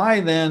why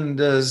then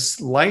does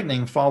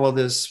lightning follow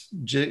this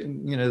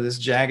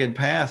jagged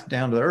path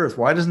down to the Earth?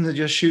 Why doesn't it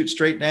just shoot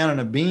straight down in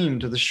a beam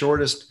to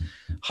the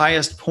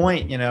highest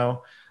point,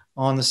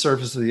 on the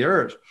surface of the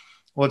Earth?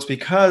 Well, it's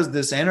because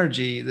this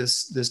energy,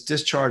 this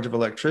discharge of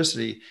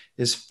electricity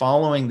is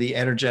following the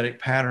energetic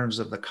patterns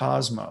of the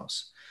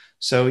cosmos.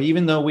 So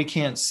even though we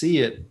can't see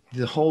it,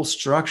 the whole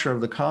structure of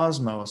the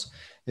cosmos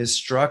is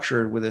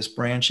structured with this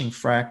branching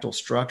fractal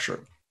structure.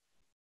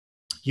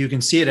 You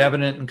can see it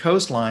evident in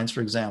coastlines,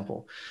 for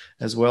example,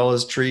 as well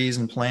as trees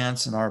and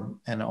plants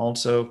and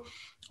also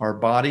our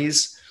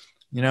bodies.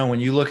 When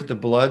you look at the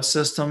blood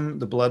system,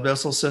 the blood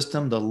vessel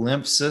system, the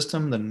lymph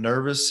system, the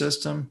nervous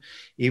system,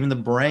 even the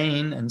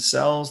brain and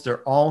cells,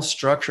 they're all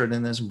structured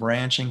in this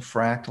branching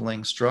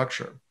fractaling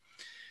structure.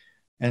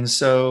 And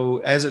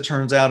so as it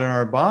turns out in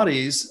our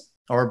bodies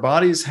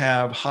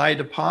have high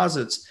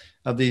deposits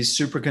of these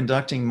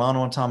superconducting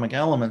monoatomic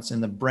elements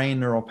in the brain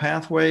neural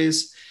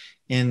pathways,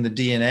 in the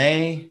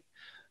DNA,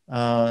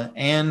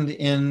 and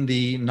in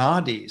the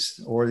nadis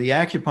or the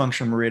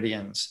acupuncture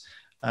meridians.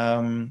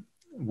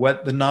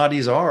 What the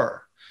nadis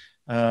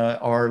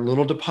are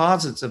little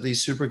deposits of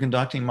these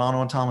superconducting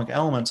monoatomic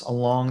elements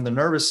along the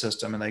nervous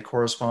system, and they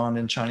correspond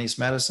in Chinese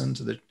medicine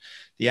to the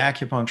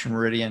acupuncture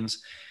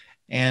meridians.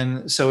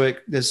 And so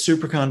this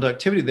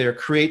superconductivity there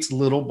creates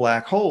little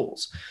black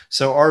holes.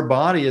 So our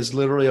body is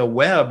literally a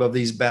web of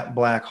these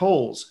black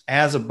holes,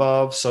 as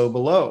above, so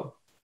below.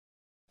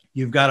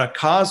 You've got a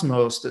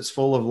cosmos that's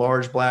full of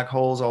large black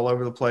holes all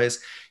over the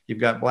place. You've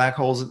got black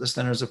holes at the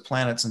centers of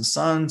planets and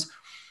suns.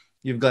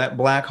 You've got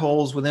black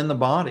holes within the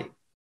body.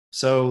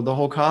 So the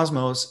whole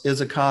cosmos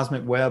is a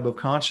cosmic web of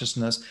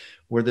consciousness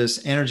where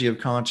this energy of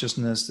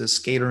consciousness, this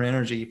scalar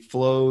energy,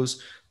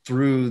 flows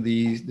through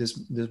this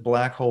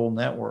black hole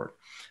network.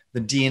 The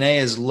DNA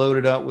is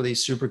loaded up with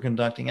these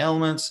superconducting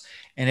elements,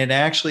 and it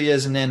actually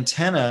is an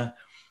antenna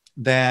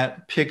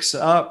that picks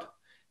up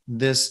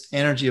this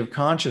energy of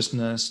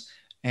consciousness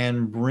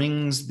and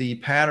brings the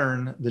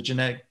pattern, the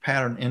genetic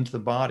pattern, into the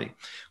body.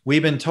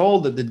 We've been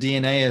told that the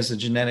DNA is a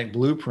genetic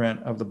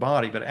blueprint of the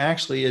body, but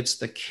actually it's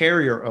the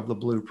carrier of the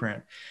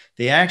blueprint.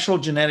 The actual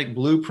genetic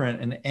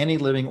blueprint in any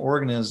living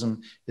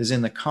organism is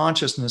in the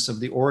consciousness of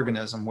the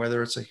organism,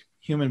 whether it's a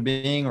human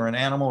being or an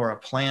animal or a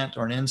plant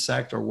or an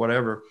insect or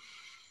whatever.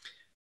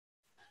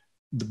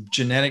 The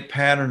genetic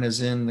pattern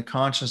is in the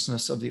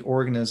consciousness of the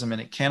organism, and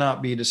it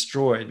cannot be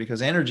destroyed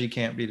because energy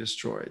can't be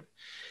destroyed.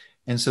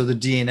 And so the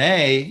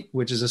DNA,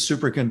 which is a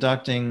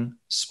superconducting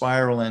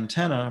spiral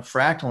antenna,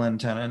 fractal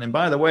antenna, and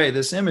by the way,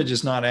 this image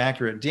is not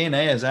accurate.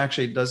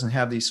 DNA doesn't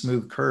have these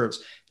smooth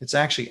curves. It's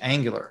actually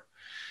angular.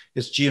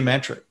 It's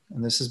geometric.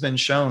 And this has been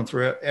shown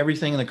through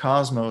everything in the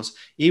cosmos,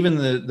 even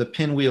the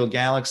pinwheel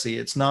galaxy.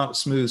 It's not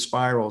smooth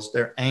spirals.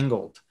 They're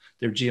angled.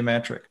 They're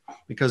geometric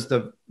because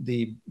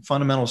the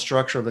fundamental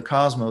structure of the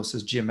cosmos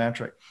is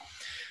geometric.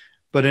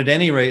 But at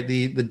any rate,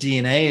 the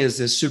DNA is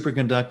this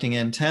superconducting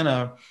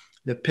antenna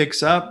that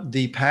picks up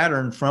the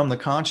pattern from the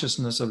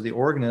consciousness of the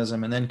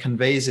organism and then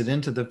conveys it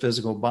into the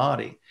physical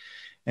body.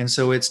 And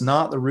so it's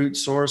not the root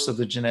source of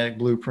the genetic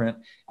blueprint.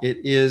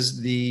 It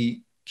is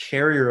the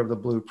carrier of the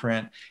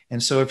blueprint.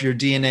 And so if your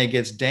DNA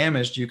gets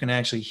damaged, you can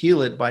actually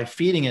heal it by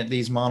feeding it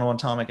these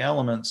monoatomic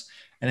elements,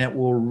 and it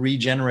will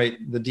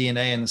regenerate the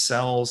DNA in the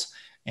cells,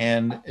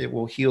 and it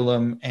will heal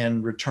them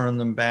and return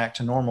them back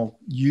to normal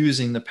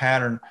using the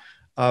pattern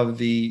of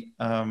the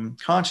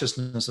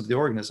consciousness of the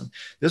organism.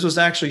 This was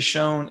actually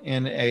shown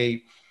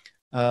in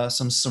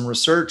some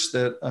research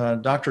that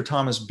Dr.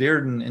 Thomas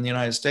Bearden in the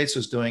United States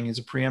was doing. He's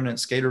a preeminent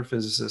scalar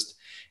physicist,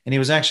 and he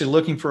was actually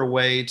looking for a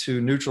way to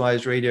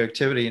neutralize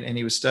radioactivity, and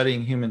he was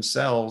studying human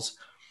cells,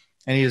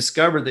 and he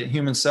discovered that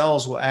human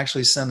cells will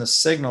actually send a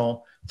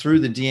signal through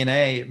the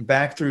DNA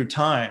back through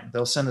time.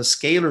 They'll send a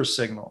scalar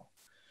signal,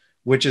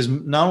 which is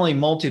not only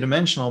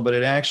multidimensional, but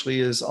it actually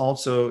is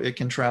also, it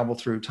can travel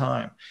through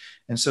time.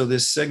 And so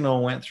this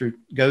signal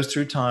goes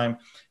through time,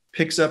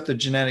 picks up the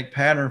genetic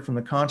pattern from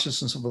the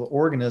consciousness of the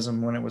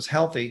organism when it was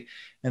healthy,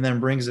 and then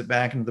brings it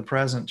back into the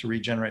present to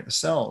regenerate the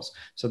cells.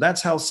 So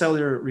that's how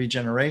cellular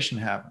regeneration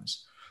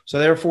happens. So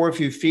therefore, if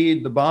you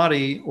feed the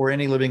body or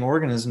any living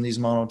organism these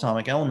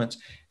monoatomic elements,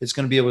 it's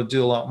going to be able to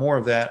do a lot more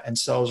of that, and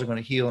cells are going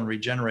to heal and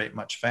regenerate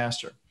much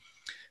faster.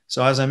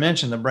 So as I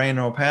mentioned, the brain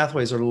neural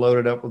pathways are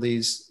loaded up with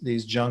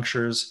these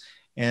junctures,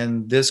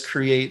 and this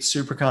creates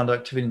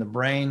superconductivity in the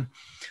brain.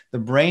 The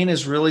brain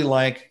is really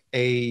like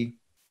a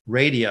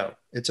radio.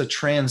 It's a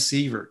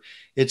transceiver.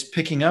 It's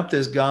picking up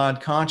this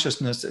God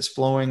consciousness that's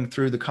flowing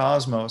through the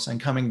cosmos and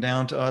coming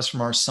down to us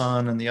from our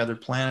sun and the other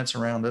planets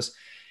around us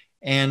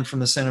and from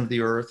the center of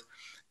the earth.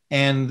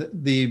 And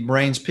the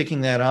brain's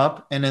picking that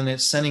up, and then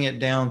it's sending it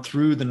down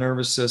through the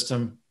nervous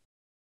system,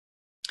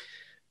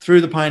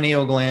 through the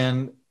pineal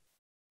gland,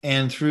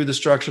 and through the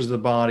structures of the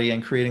body,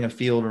 and creating a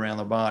field around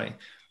the body.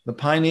 The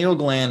pineal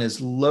gland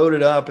is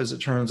loaded up, as it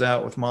turns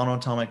out, with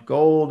monoatomic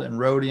gold and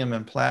rhodium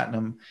and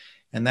platinum.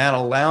 And that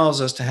allows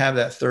us to have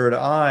that third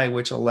eye,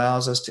 which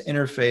allows us to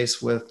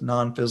interface with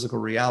non-physical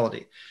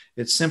reality.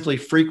 It's simply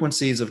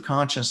frequencies of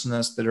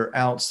consciousness that are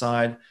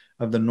outside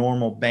of the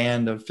normal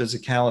band of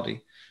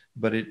physicality,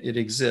 but it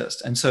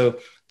exists. And so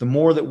the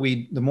more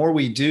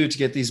we do to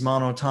get these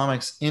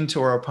monoatomics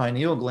into our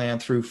pineal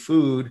gland through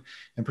food,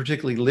 and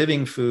particularly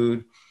living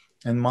food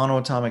and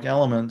monoatomic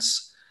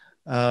elements,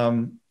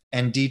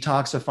 and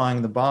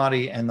detoxifying the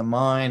body and the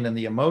mind and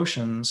the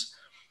emotions,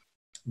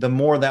 the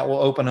more that will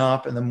open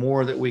up, and the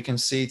more that we can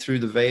see through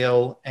the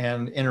veil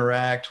and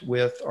interact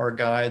with our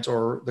guides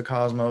or the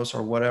cosmos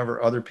or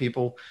whatever, other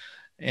people,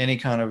 any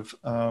kind of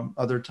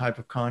other type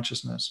of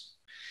consciousness.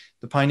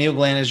 The pineal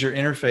gland is your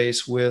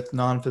interface with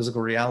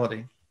non-physical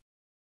reality.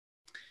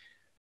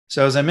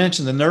 So as I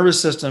mentioned, the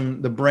nervous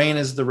system, the brain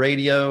is the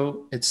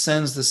radio. It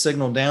sends the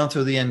signal down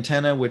through the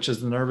antenna, which is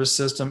the nervous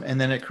system,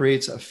 and then it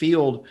creates a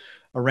field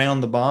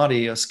around the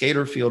body, a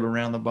scalar field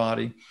around the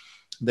body.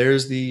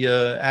 There's the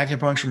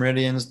acupuncture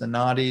meridians, the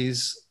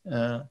nadis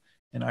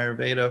in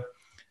Ayurveda.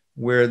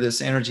 where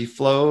this energy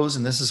flows.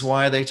 And this is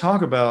why they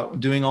talk about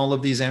doing all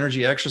of these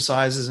energy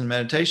exercises and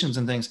meditations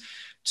and things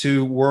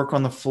to work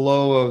on the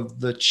flow of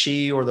the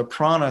chi or the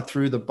prana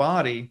through the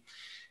body.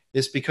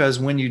 It's because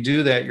when you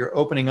do that, you're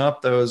opening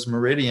up those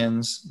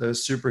meridians,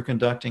 those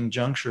superconducting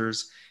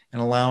junctures,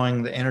 and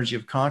allowing the energy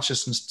of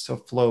consciousness to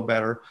flow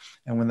better.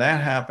 And when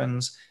that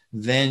happens,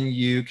 then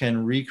you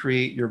can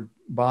recreate your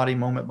body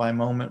moment by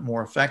moment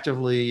more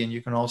effectively. And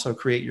you can also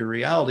create your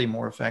reality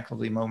more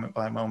effectively moment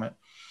by moment.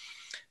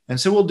 And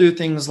so we'll do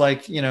things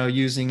like,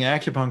 using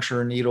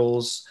acupuncture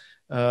needles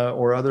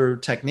or other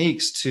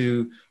techniques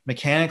to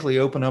mechanically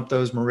open up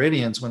those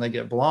meridians when they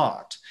get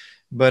blocked.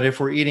 But if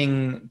we're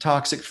eating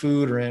toxic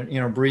food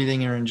or,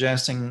 breathing or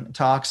ingesting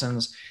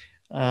toxins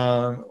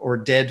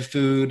or dead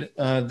food,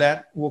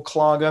 that will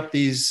clog up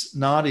these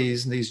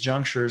nadis and these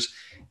junctures.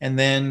 And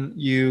then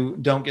you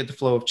don't get the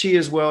flow of chi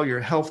as well.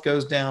 Your health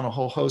goes down, a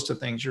whole host of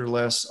things. You're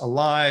less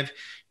alive,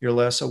 you're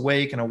less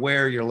awake and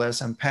aware, you're less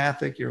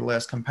empathic, you're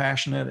less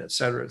compassionate, et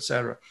cetera, et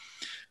cetera.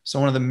 So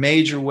one of the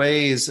major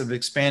ways of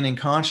expanding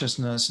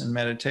consciousness in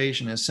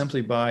meditation is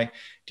simply by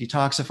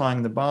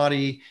detoxifying the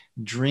body,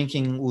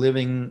 drinking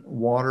living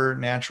water,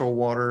 natural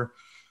water,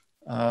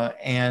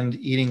 and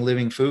eating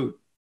living food.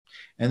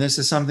 And this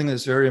is something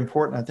that's very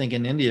important, I think,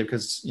 in India,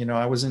 because,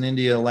 I was in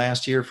India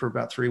last year for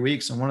about 3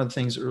 weeks. And one of the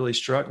things that really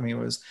struck me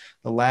was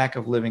the lack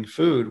of living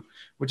food,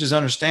 which is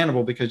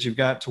understandable because you've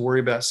got to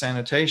worry about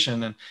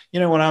sanitation. And,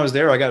 when I was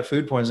there, I got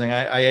food poisoning.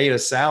 I ate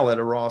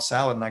a raw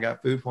salad, and I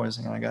got food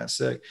poisoning and I got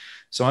sick.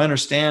 So I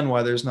understand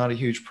why there's not a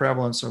huge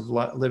prevalence of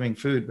living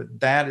food,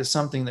 but that is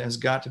something that has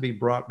got to be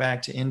brought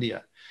back to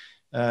India.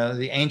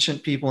 The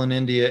ancient people in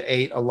India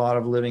ate a lot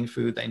of living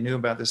food. They knew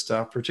about this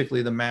stuff,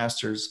 particularly the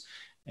masters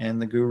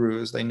and the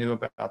gurus. They knew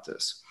about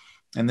this.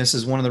 And this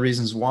is one of the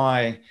reasons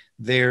why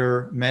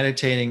they're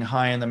meditating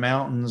high in the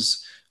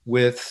mountains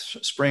with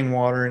spring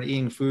water and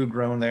eating food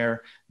grown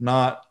there,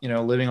 not,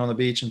 living on the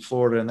beach in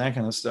Florida and that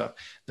kind of stuff.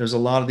 There's a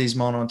lot of these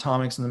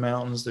monoatomics in the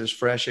mountains. There's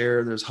fresh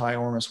air, there's high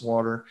Ormus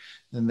water,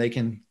 and they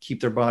can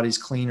keep their bodies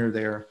cleaner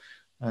there.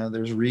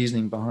 There's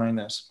reasoning behind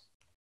this.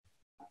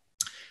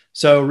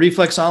 So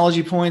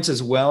reflexology points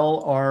as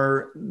well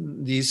are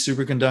these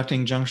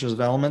superconducting junctions of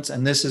elements.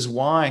 And this is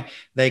why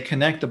they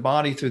connect the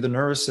body through the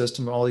nervous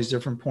system, all these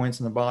different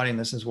points in the body. And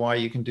this is why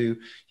you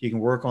can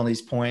work on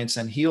these points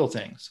and heal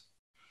things.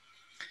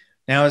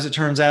 Now, as it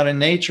turns out in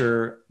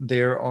nature,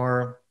 there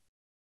are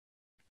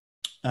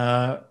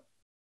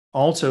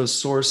also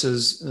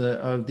sources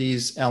of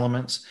these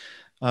elements.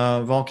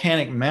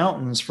 Volcanic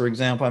mountains, for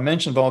example, I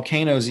mentioned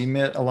volcanoes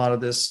emit a lot of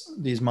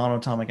these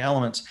monatomic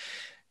elements.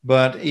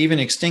 But even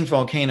extinct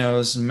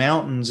volcanoes,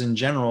 mountains in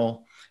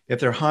general, if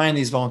they're high in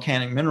these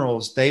volcanic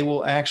minerals, they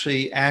will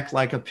actually act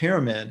like a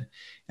pyramid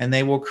and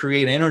they will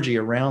create energy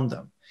around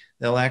them.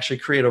 They'll actually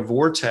create a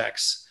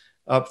vortex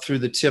up through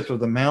the tip of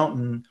the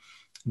mountain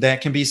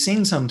that can be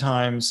seen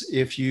sometimes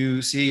if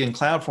you see in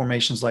cloud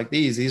formations like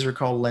these. These are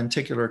called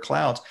lenticular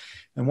clouds.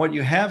 And what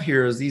you have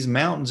here is these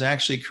mountains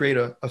actually create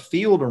a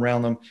field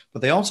around them,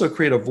 but they also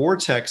create a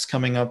vortex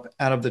coming up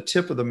out of the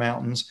tip of the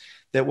mountains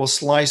that will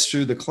slice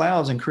through the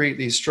clouds and create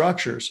these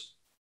structures.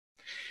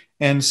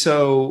 And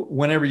so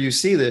whenever you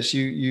see this,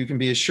 you can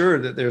be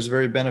assured that there's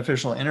very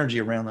beneficial energy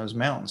around those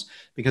mountains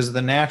because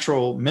the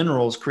natural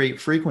minerals create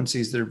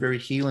frequencies that are very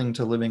healing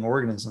to living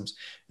organisms.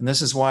 And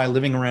this is why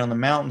living around the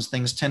mountains,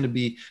 things tend to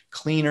be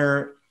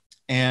cleaner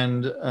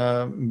and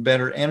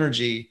better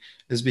energy,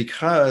 is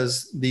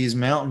because these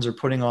mountains are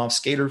putting off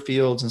scatter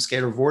fields and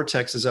scatter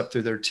vortexes up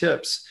through their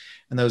tips.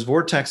 And those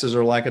vortexes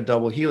are like a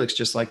double helix,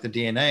 just like the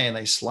DNA, and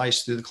they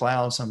slice through the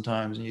clouds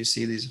sometimes, and you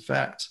see these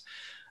effects.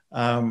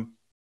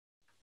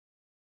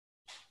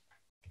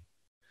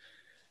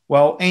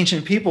 Well,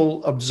 ancient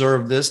people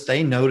observed this,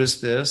 they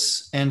noticed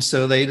this, and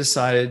so they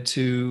decided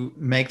to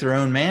make their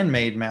own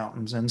man-made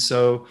mountains. And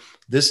so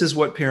this is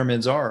what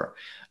pyramids are.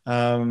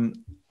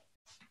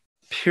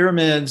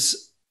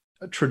 Pyramids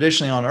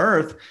traditionally on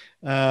Earth,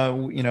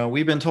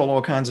 we've been told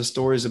all kinds of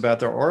stories about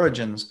their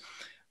origins.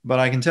 But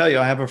I can tell you,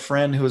 I have a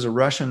friend who is a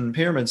Russian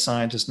pyramid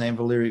scientist named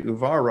Valery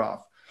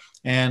Uvarov,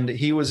 and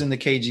he was in the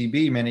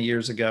KGB many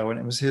years ago, and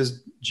it was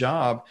his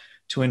job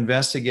to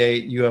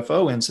investigate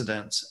UFO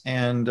incidents.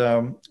 And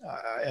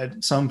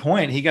at some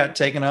point, he got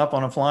taken up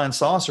on a flying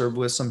saucer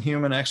with some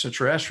human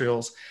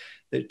extraterrestrials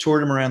that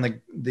toured him around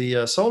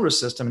the solar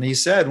system. And he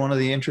said one of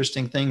the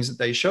interesting things that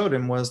they showed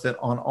him was that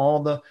on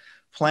all the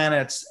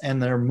planets and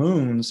their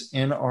moons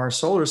in our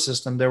solar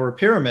system, there were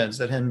pyramids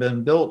that had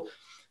been built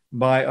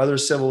by other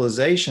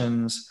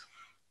civilizations,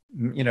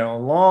 a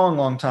long,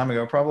 long time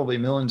ago, probably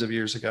millions of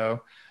years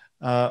ago.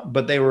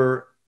 But they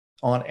were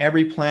on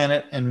every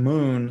planet and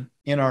moon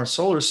in our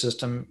solar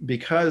system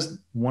because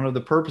one of the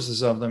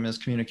purposes of them is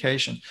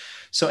communication.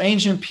 So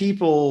ancient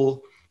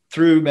people,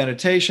 through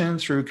meditation,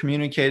 through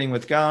communicating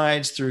with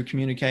guides, through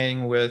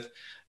communicating with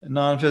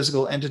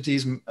non-physical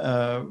entities,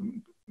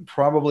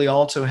 probably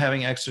also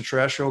having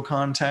extraterrestrial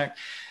contact.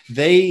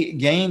 They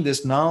gained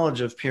this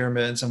knowledge of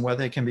pyramids and what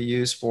they can be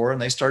used for,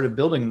 and they started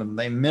building them.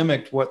 They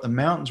mimicked what the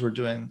mountains were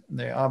doing.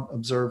 They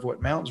observed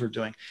what mountains were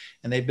doing,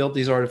 and they built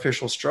these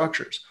artificial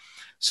structures.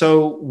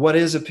 So what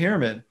is a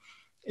pyramid?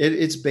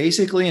 It's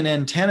basically an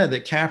antenna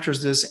that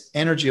captures this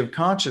energy of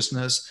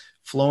consciousness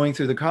flowing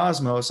through the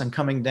cosmos and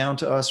coming down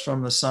to us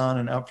from the sun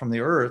and up from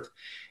the earth.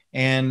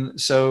 And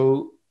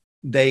so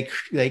they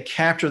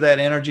capture that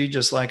energy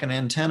just like an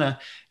antenna,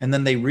 and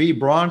then they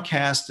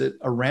rebroadcast it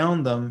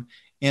around them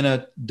in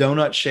a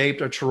donut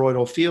shaped or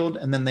toroidal field.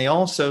 And then they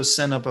also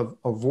send up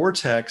a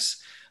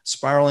vortex,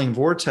 spiraling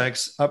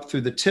vortex up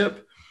through the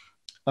tip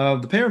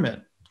of the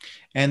pyramid.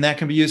 And that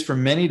can be used for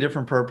many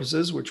different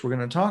purposes, which we're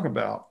going to talk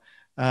about.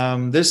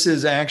 This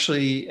is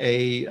actually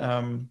a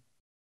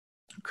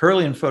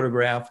Kirlian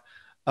photograph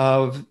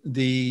of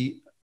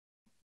the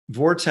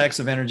vortex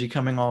of energy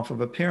coming off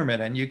of a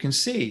pyramid. And you can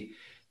see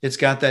it's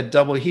got that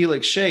double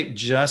helix shape,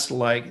 just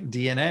like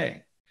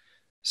DNA.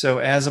 So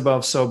as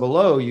above, so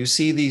below, you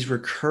see these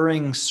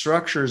recurring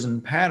structures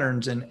and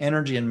patterns in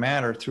energy and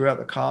matter throughout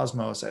the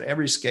cosmos at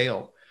every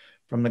scale,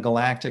 from the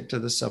galactic to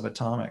the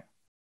subatomic.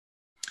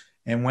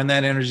 And when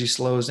that energy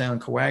slows down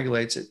and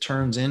coagulates, it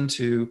turns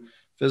into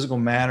physical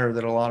matter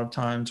that a lot of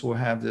times will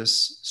have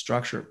this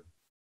structure.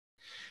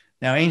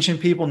 Now, ancient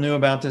people knew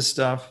about this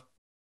stuff,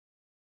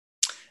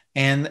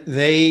 and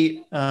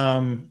they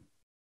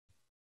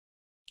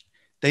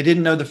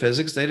didn't know the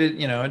physics. They didn't,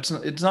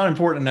 it's not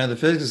important to know the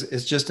physics.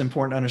 It's just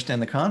important to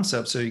understand the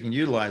concept so you can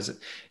utilize it.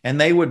 And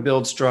they would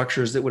build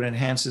structures that would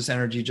enhance this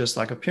energy just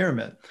like a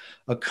pyramid.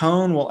 A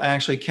cone will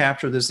actually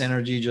capture this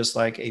energy just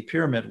like a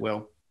pyramid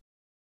will.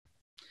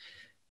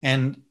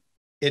 And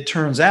it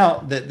turns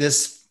out that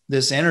this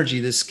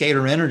energy, this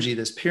scalar energy,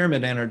 this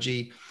pyramid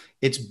energy,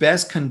 it's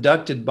best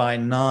conducted by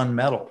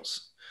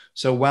non-metals.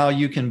 So while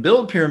you can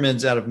build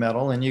pyramids out of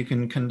metal and you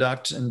can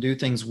conduct and do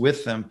things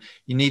with them,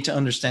 you need to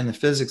understand the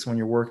physics when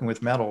you're working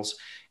with metals.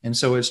 And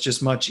so it's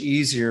just much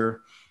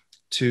easier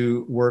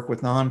to work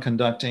with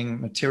non-conducting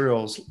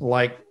materials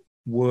like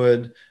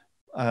wood,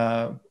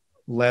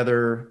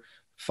 leather,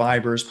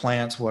 fibers,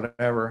 plants,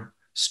 whatever,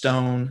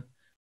 stone,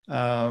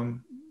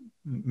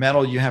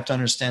 metal. You have to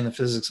understand the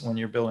physics when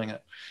you're building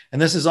it.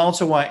 And this is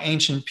also why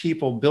ancient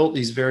people built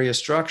these various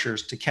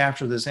structures to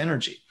capture this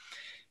energy.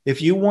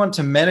 If you want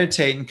to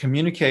meditate and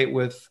communicate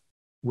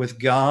with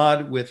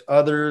God, with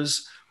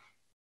others,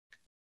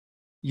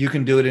 you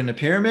can do it in a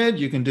pyramid,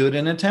 you can do it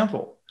in a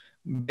temple.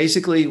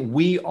 Basically,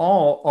 we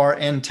all are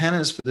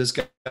antennas for this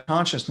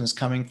consciousness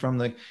coming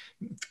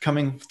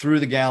through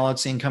the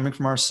galaxy and coming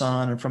from our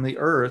sun and from the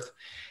earth.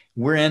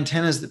 We're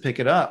antennas that pick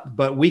it up,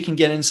 but we can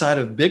get inside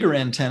of bigger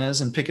antennas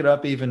and pick it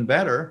up even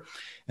better.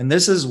 And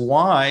this is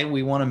why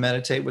we want to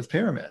meditate with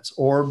pyramids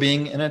or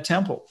being in a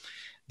temple.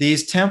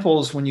 These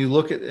temples, when you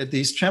look at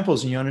these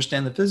temples and you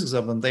understand the physics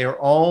of them, they are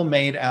all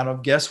made out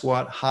of, guess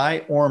what?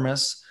 High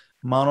Ormus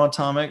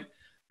monoatomic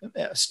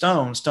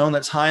stone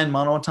that's high in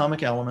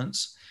monoatomic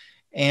elements.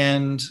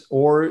 And,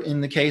 or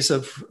in the case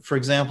of, for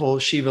example,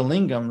 Shiva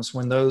lingams,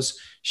 when those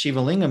Shiva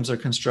lingams are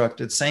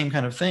constructed, same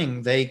kind of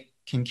thing. They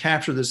can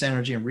capture this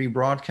energy and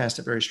rebroadcast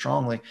it very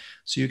strongly.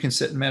 So you can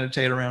sit and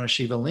meditate around a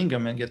Shiva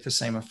lingam and get the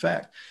same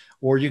effect.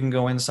 Or you can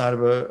go inside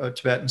of a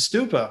Tibetan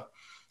stupa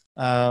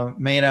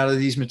made out of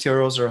these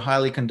materials are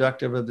highly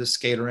conductive of this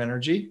scalar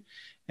energy.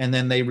 And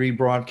then they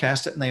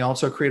rebroadcast it, and they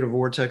also create a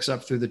vortex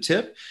up through the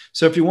tip.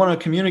 So if you want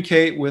to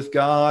communicate with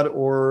God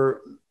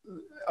or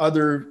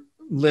other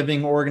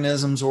living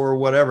organisms or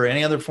whatever,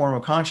 any other form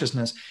of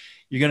consciousness,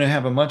 you're going to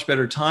have a much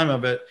better time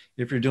of it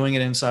if you're doing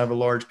it inside of a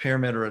large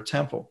pyramid or a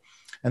temple.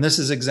 And this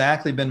has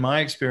exactly been my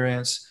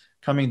experience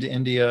coming to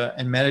India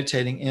and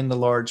meditating in the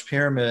large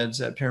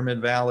pyramids at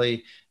Pyramid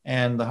Valley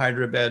and the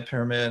Hyderabad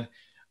Pyramid.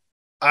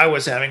 I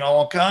was having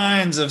all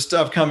kinds of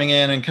stuff coming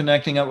in and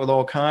connecting up with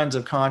all kinds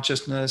of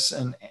consciousness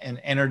and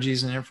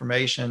energies and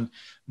information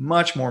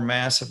much more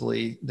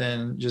massively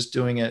than just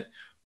doing it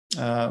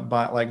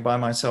by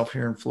myself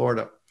here in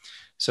Florida.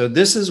 So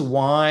this is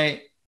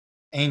why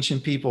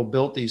ancient people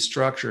built these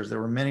structures.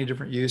 There were many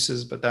different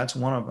uses, but that's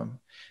one of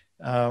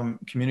them.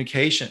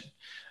 Communication.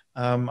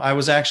 I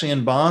was actually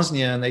in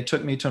Bosnia, and they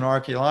took me to an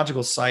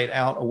archaeological site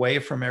out away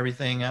from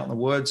everything, out in the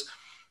woods,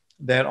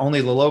 that only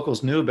the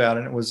locals knew about.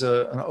 And it was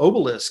an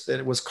obelisk that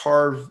it was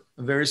carved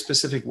a very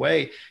specific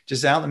way,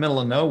 just out in the middle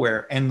of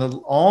nowhere. And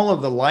all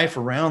of the life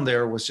around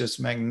there was just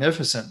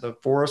magnificent. The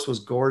forest was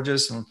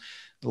gorgeous, and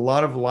a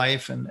lot of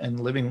life and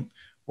living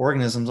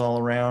organisms all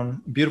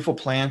around, beautiful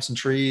plants and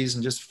trees,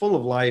 and just full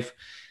of life.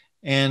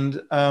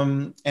 And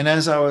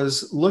as I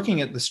was looking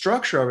at the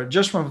structure of it,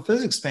 just from a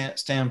physics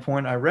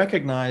standpoint, I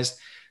recognized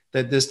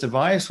that this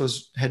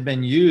device had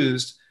been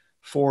used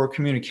for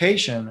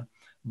communication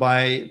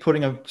by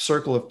putting a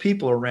circle of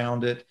people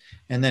around it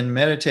and then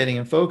meditating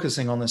and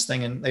focusing on this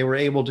thing. And they were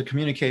able to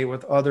communicate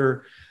with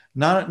other,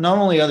 not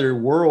only other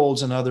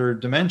worlds and other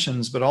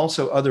dimensions, but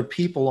also other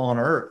people on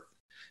Earth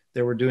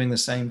that were doing the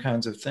same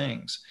kinds of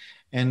things.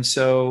 And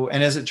so,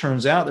 and as it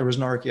turns out, there was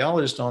an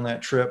archaeologist on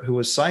that trip who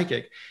was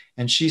psychic.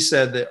 And she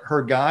said that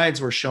her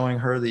guides were showing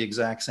her the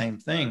exact same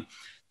thing,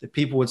 that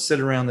people would sit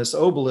around this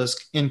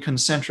obelisk in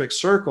concentric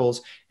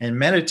circles and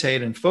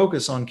meditate and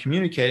focus on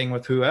communicating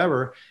with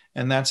whoever.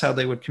 And that's how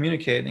they would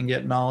communicate and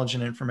get knowledge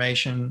and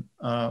information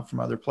from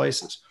other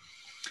places.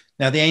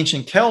 Now, the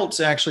ancient Celts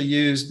actually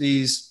used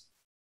these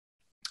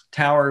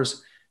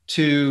towers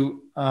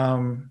to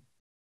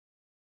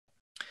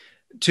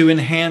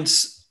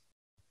enhance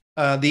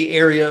the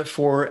area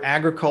for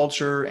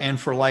agriculture and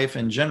for life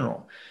in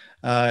general.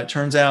 It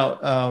turns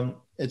out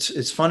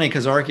it's funny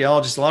because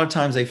archaeologists, a lot of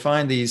times they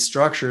find these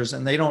structures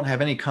and they don't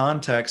have any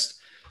context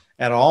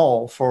at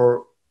all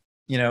for,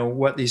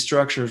 what these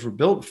structures were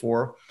built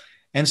for.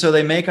 And so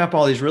they make up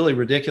all these really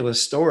ridiculous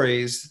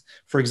stories.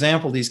 For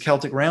example, these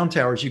Celtic round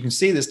towers, you can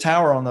see this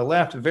tower on the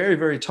left, very,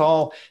 very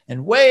tall,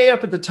 and way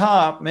up at the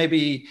top,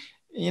 maybe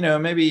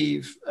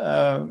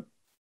 20,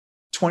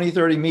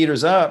 30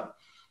 meters up,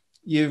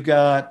 you've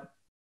got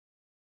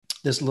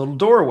this little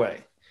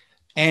doorway.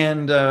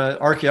 And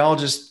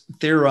archaeologists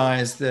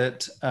theorize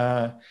that,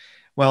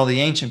 the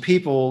ancient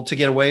people, to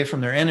get away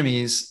from their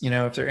enemies,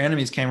 if their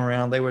enemies came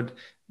around, they would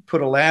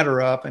put a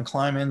ladder up and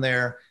climb in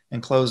there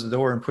and close the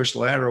door and push the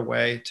ladder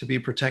away to be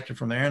protected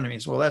from their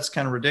enemies. Well, that's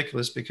kind of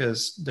ridiculous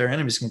because their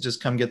enemies can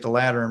just come get the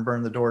ladder and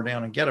burn the door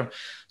down and get them.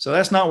 So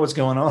that's not what's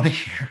going on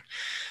here.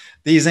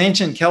 These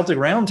ancient Celtic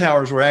round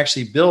towers were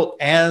actually built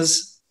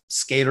as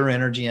scalar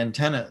energy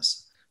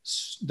antennas.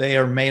 They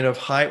are made of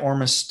high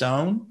ormus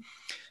stone.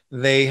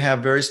 They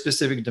have very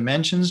specific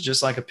dimensions,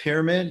 just like a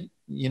pyramid.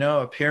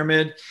 A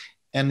pyramid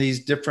and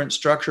these different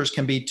structures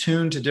can be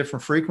tuned to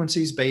different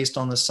frequencies based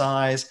on the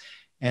size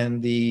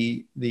and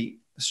the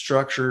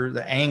structure,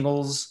 the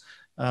angles,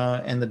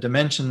 and the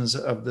dimensions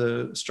of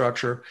the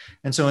structure.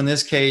 And so in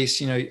this case,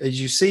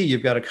 as you see,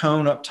 you've got a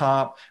cone up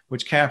top,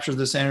 which captures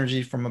this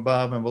energy from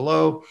above and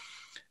below.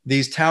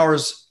 These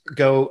towers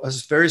go a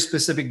very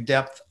specific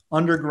depth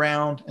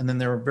underground, and then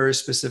they're a very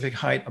specific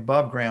height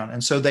above ground.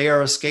 And so they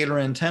are a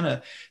scalar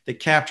antenna that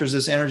captures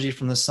this energy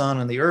from the sun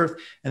and the earth,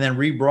 and then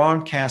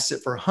rebroadcasts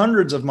it for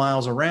hundreds of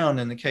miles around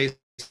in the case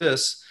of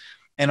this,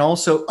 and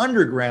also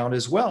underground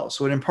as well.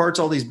 So it imparts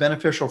all these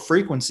beneficial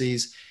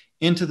frequencies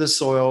into the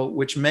soil,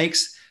 which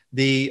makes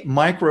the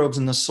microbes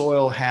in the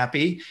soil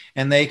happy,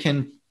 and they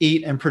can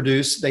eat and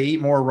produce. They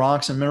eat more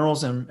rocks and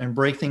minerals and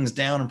break things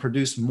down and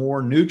produce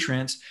more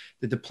nutrients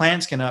that the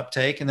plants can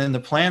uptake. And then the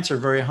plants are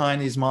very high in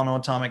these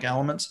monoatomic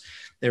elements.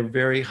 They're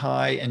very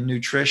high in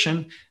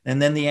nutrition.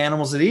 And then the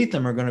animals that eat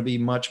them are going to be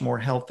much more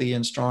healthy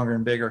and stronger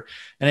and bigger.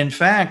 And in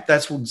fact,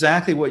 that's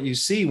exactly what you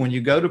see when you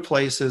go to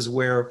places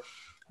where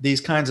these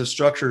kinds of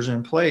structures are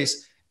in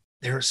place.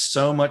 There's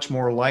so much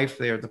more life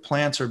there. The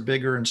plants are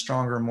bigger and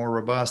stronger and more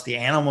robust. The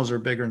animals are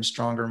bigger and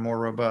stronger and more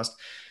robust.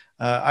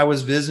 I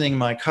was visiting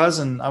my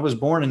cousin. I was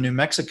born in New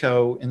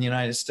Mexico in the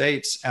United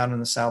States, out in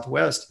the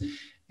Southwest.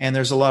 And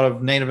there's a lot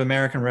of Native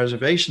American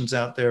reservations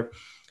out there.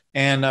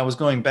 And I was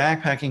going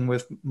backpacking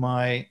with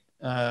my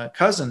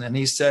cousin, and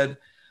he said,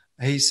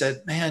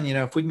 man,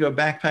 if we can go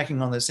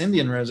backpacking on this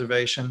Indian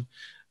reservation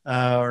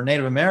or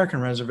Native American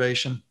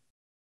reservation,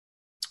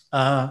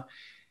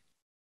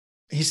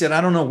 he said, I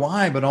don't know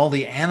why, but all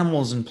the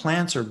animals and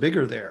plants are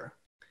bigger there.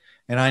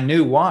 And I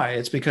knew why.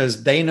 It's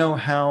because they know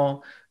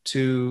how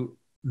to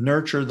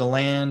nurture the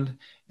land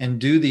and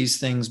do these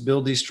things,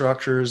 build these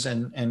structures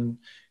and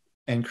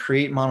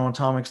create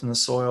monoatomics in the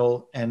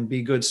soil and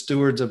be good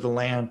stewards of the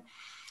land.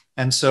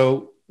 And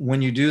so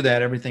when you do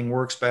that, everything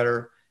works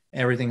better,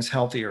 everything's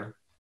healthier.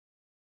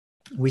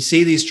 We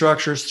see these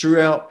structures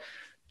throughout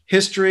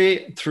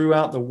history,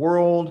 throughout the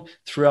world,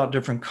 throughout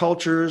different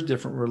cultures,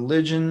 different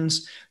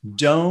religions.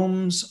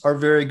 Domes are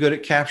very good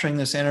at capturing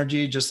this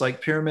energy, just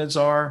like pyramids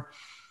are.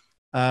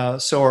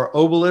 So are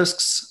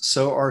obelisks,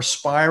 so are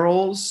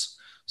spirals.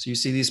 So you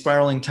see these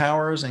spiraling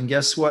towers, and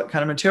guess what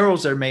kind of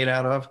materials they're made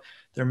out of?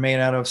 They're made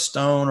out of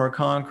stone or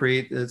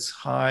concrete that's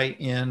high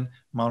in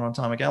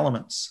monoatomic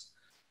elements.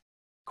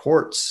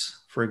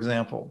 Quartz, for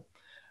example.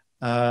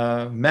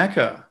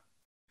 Mecca.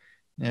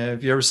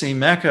 If you ever see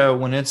Mecca,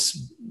 when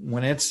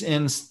it's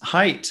in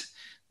height,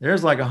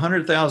 there's like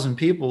 100,000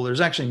 people. There's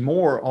actually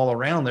more all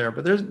around there,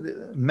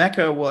 but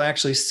Mecca will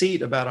actually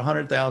seat about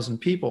 100,000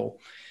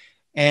 people.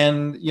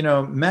 And,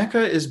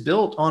 Mecca is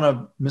built on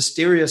a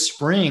mysterious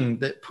spring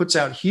that puts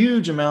out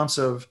huge amounts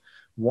of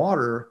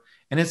water,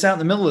 and it's out in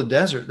the middle of the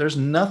desert. There's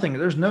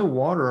no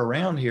water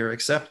around here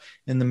except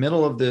in the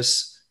middle of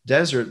this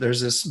desert.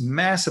 There's this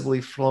massively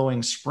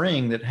flowing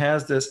spring that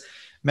has this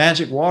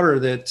magic water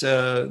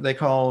that they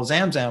call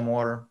Zamzam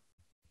water.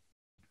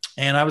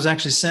 And I was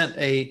actually sent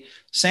a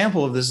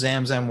sample of this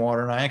Zamzam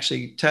water, and I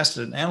actually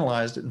tested it and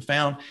analyzed it and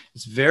found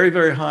it's very,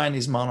 very high in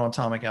these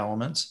monoatomic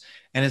elements.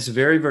 And it's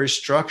very, very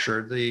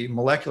structured. The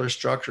molecular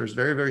structure is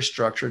very, very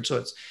structured.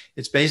 So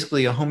it's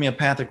basically a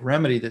homeopathic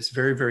remedy that's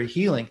very, very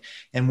healing.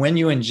 And when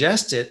you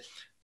ingest it,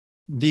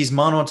 these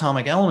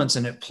monoatomic elements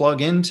in it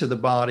plug into the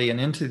body and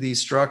into these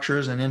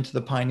structures and into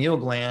the pineal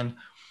gland.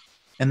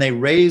 and they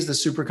raise the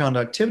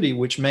superconductivity,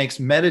 which makes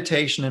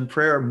meditation and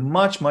prayer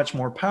much, much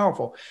more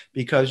powerful,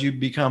 because you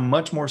become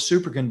much more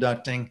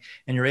superconducting,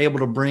 and you're able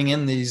to bring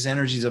in these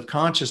energies of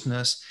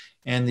consciousness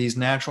and these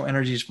natural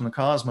energies from the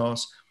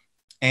cosmos,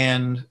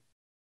 and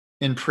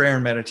in prayer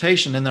and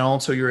meditation. And then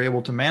also you're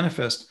able to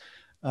manifest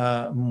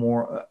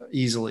more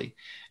easily.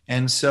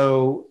 And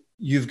so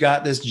you've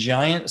got this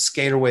giant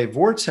scalar wave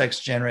vortex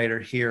generator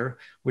here,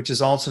 which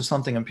is also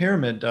something a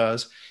pyramid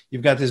does.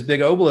 You've got this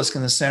big obelisk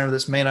in the center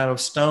that's made out of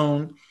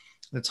stone,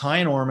 that's high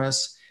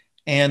enormous.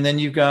 And then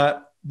you've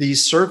got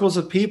these circles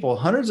of people,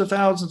 hundreds of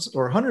thousands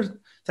or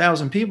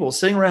 100,000 people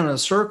sitting around in a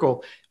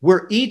circle,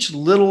 where each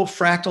little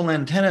fractal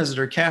antennas that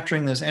are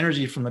capturing this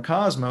energy from the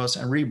cosmos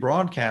and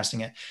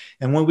rebroadcasting it.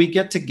 And when we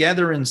get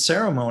together in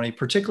ceremony,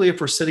 particularly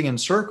if we're sitting in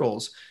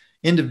circles,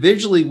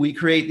 individually we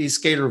create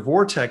these scalar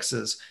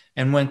vortexes.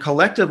 And when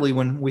collectively,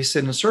 when we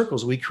sit in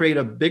circles, we create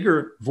a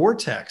bigger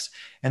vortex.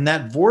 And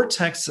that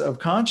vortex of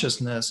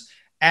consciousness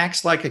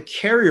acts like a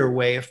carrier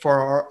wave for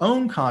our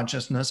own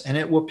consciousness, and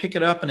it will pick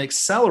it up and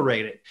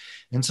accelerate it.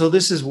 And so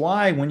this is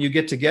why when you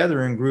get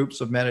together in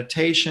groups of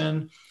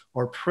meditation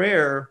or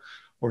prayer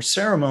or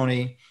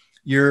ceremony,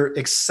 you're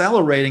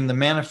accelerating the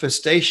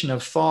manifestation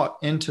of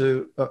thought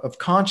of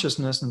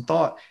consciousness and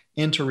thought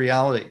into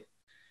reality.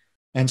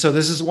 And so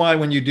this is why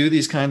when you do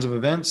these kinds of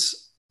events,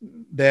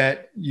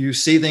 that you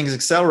see things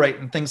accelerate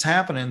and things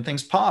happen and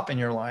things pop in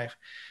your life,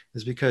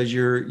 is because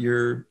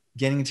you're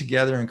getting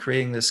together and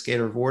creating this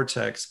scalar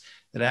vortex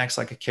that acts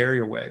like a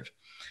carrier wave.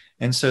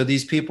 And so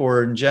these people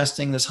are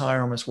ingesting this high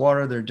enormous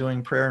water. They're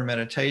doing prayer and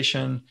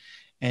meditation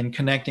and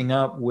connecting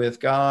up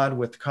with God,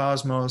 with the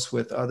cosmos,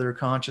 with other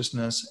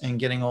consciousness, and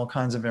getting all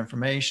kinds of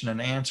information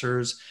and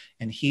answers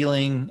and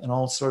healing and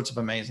all sorts of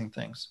amazing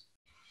things.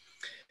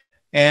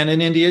 And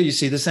in India, you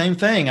see the same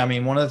thing. I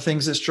mean, one of the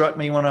things that struck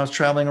me when I was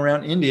traveling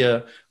around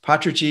India,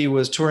 Patriji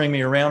was touring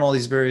me around all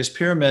these various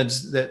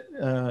pyramids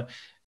that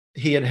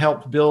he had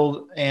helped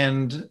build.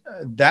 And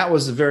that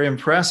was very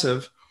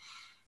impressive.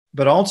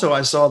 But also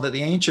I saw that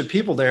the ancient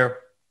people there,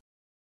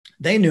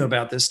 they knew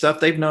about this stuff.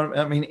 They've known,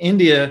 I mean,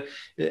 India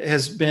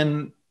has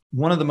been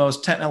one of the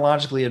most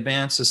technologically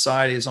advanced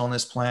societies on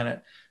this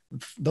planet,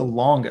 the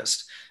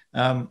longest.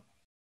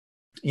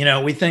 You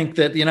know, we think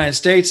that the United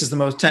States is the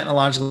most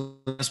technological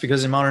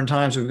because in modern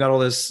times we've got all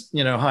this,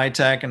 you know, high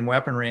tech and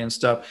weaponry and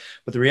stuff.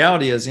 But the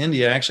reality is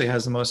India actually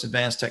has the most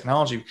advanced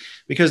technology,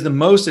 because the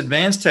most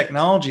advanced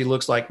technology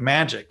looks like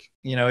magic.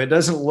 You know, it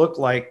doesn't look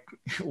like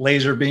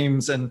laser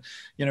beams and,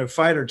 you know,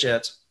 fighter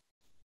jets.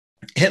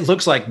 It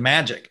looks like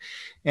magic.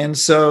 And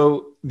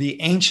so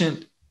the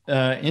ancient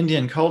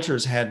Indian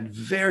cultures had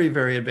very,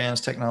 very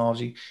advanced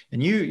technology.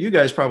 And you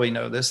guys probably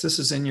know this. This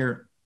is in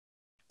your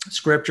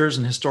scriptures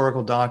and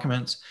historical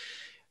documents.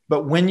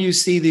 But when you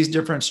see these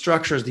different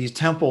structures, these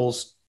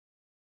temples,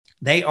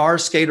 they are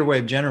scalar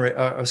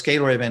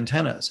wave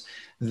antennas.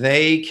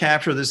 They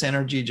capture this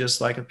energy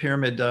just like a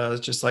pyramid does,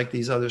 just like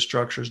these other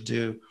structures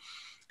do.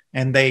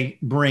 And they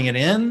bring it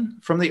in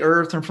from the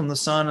earth and from the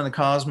sun and the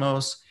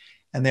cosmos,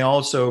 and they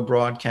also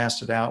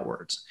broadcast it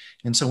outwards.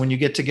 And so when you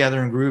get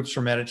together in groups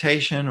for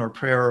meditation or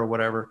prayer or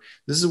whatever,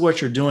 this is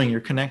what you're doing. You're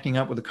connecting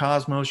up with the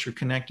cosmos. You're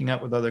connecting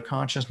up with other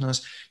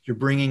consciousness. You're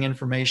bringing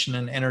information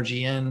and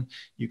energy in.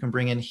 You can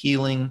bring in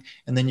healing,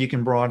 and then you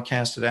can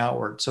broadcast it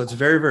outward. So it's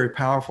very, very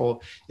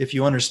powerful. If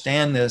you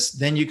understand this,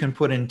 then you can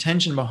put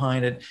intention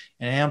behind it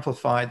and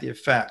amplify the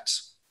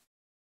effects.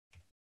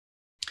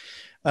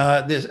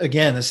 This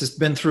has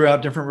been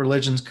throughout different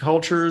religions,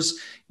 cultures.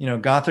 You know,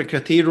 Gothic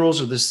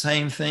cathedrals are the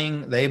same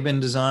thing. They've been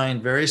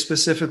designed very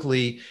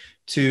specifically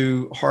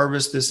to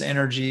harvest this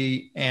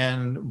energy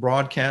and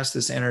broadcast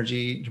this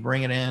energy, to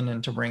bring it in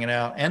and to bring it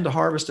out, and to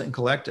harvest it and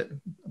collect it,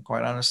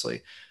 quite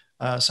honestly,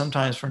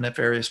 sometimes for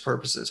nefarious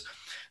purposes.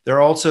 There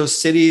are also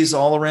cities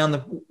all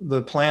around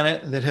the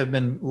planet that have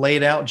been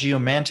laid out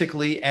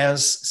geomantically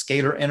as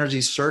scalar energy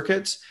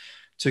circuits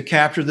to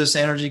capture this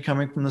energy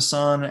coming from the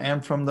sun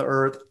and from the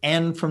earth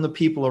and from the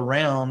people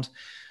around,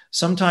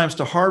 sometimes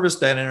to harvest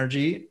that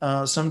energy,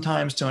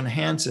 sometimes to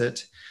enhance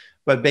it,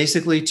 but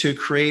basically to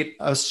create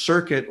a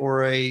circuit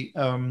or a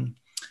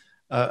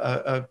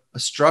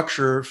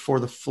structure for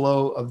the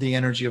flow of the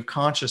energy of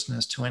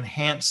consciousness, to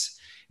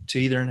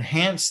either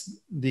enhance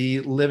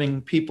the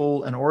living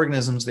people and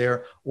organisms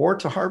there, or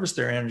to harvest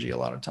their energy a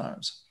lot of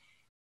times.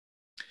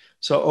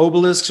 So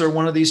obelisks are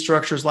one of these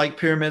structures, like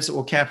pyramids, that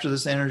will capture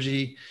this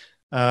energy.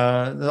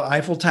 The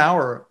Eiffel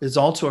Tower is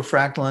also a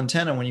fractal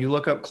antenna. When you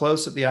look up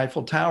close at the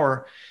Eiffel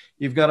Tower,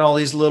 you've got all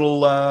these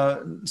little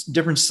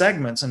different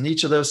segments, and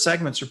each of those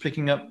segments are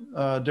picking up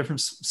different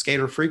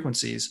scalar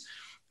frequencies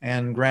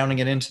and grounding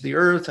it into the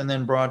earth and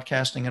then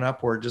broadcasting it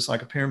upward, just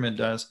like a pyramid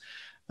does.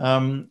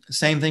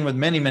 Same thing with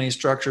many, many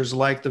structures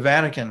like the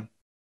Vatican.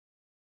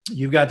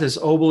 You've got this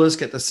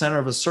obelisk at the center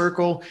of a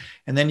circle,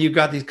 and then you've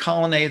got these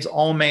colonnades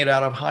all made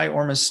out of high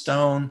ormus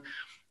stone.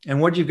 And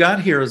what you've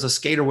got here is a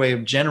scalar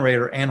wave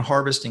generator and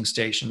harvesting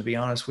station, to be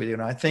honest with you.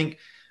 And I think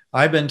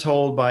I've been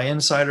told by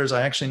insiders,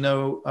 I actually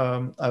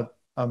know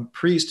a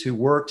priest who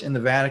worked in the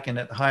Vatican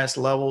at the highest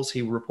levels.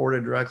 He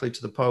reported directly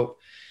to the Pope.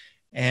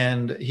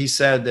 And he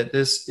said that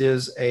this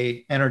is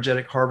a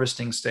energetic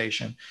harvesting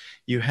station.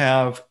 You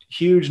have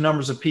huge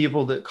numbers of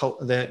people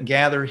that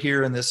gather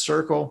here in this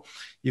circle.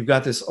 You've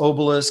got this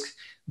obelisk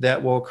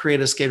that will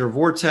create a scalar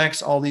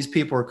vortex. All these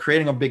people are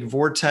creating a big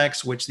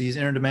vortex, which these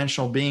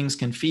interdimensional beings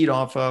can feed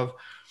off of.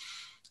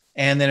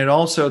 And then it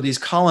also, these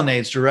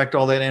colonnades direct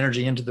all that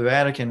energy into the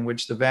Vatican,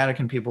 which the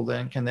Vatican people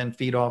then can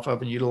feed off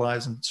of and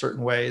utilize in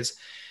certain ways.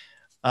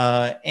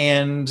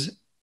 And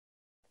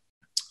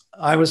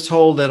I was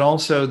told that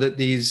also that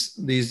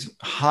these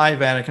high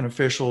Vatican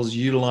officials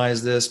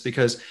utilize this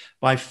because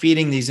by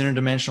feeding these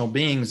interdimensional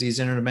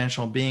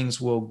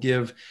beings will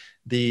give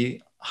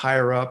the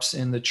higher ups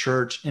in the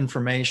church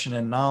information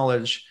and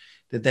knowledge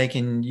that they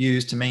can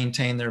use to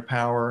maintain their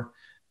power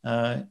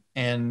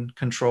and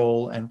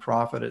control and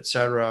profit, et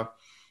cetera,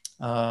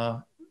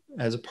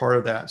 as a part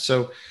of that.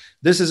 So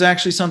this is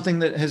actually something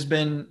that has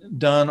been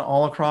done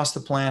all across the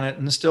planet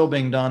and is still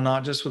being done,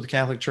 not just with the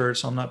Catholic Church.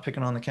 So I'm not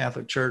picking on the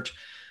Catholic Church.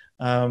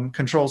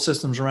 Control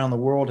systems around the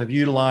world have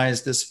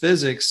utilized this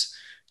physics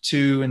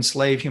to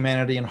enslave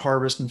humanity and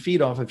harvest and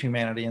feed off of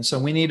humanity. And so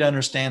we need to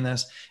understand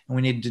this, and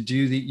we need to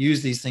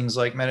use these things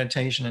like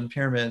meditation and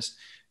pyramids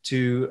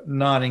to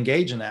not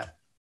engage in that.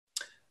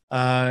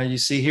 You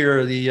see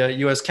here the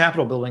US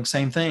Capitol building,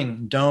 same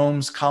thing,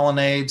 domes,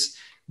 colonnades.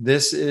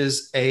 This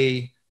is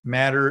a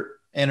matter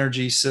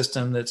energy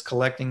system that's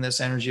collecting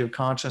this energy of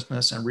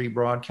consciousness and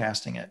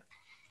rebroadcasting it.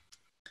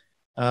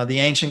 The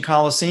ancient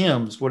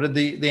Colosseums, what did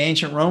the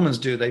ancient Romans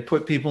do? They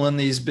put people in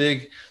these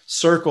big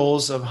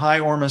circles of high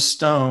ormus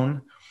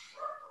stone,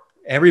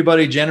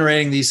 everybody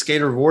generating these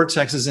scalar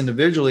vortexes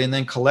individually and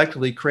then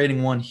collectively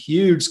creating one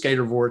huge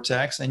scalar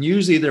vortex. And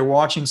usually they're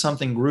watching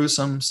something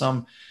gruesome,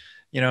 someone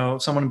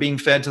being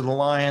fed to the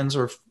lions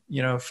or,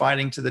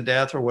 fighting to the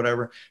death or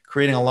whatever,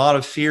 creating a lot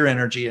of fear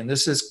energy. And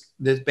this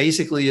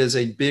basically is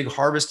a big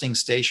harvesting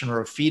station or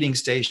a feeding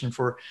station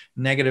for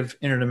negative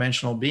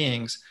interdimensional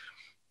beings.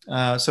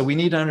 So we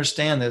need to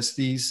understand this.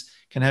 These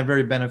can have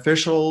very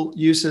beneficial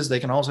uses. They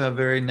can also have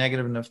very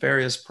negative and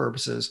nefarious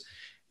purposes.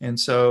 And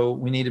so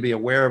we need to be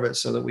aware of it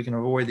so that we can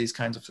avoid these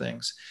kinds of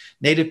things.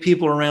 Native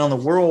people around the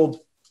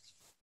world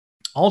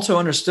also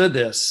understood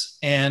this,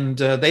 and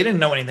they didn't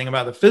know anything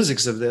about the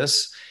physics of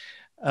this.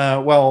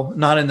 Well,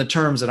 not in the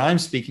terms that I'm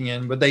speaking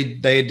in, but they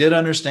did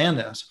understand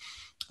this.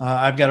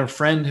 I've got a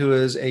friend who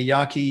is a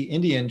Yaqui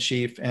Indian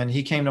chief, and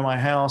he came to my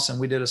house and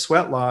we did a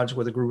sweat lodge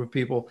with a group of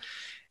people.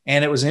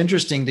 And it was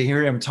interesting to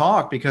hear him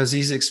talk because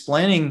he's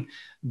explaining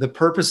the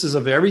purposes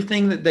of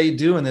everything that they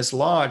do in this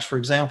lodge. For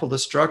example, the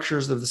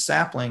structures of the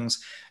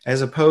saplings,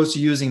 as opposed to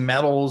using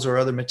metals or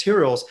other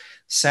materials.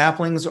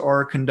 Saplings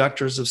are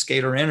conductors of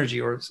scalar energy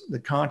or the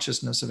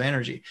consciousness of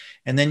energy.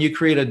 And then you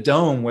create a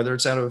dome, whether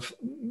it's out of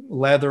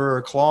leather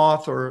or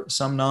cloth or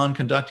some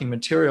non-conducting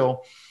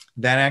material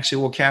that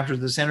actually will capture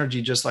this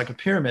energy just like a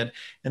pyramid.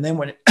 And then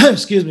when,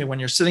 when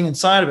you're sitting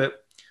inside of it,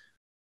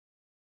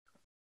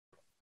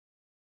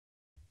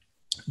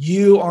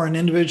 you are an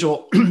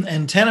individual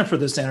antenna for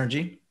this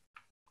energy.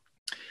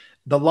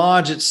 The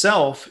lodge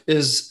itself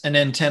is an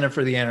antenna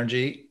for the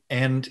energy,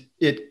 and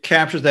it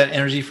captures that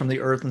energy from the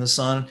earth and the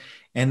sun.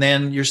 And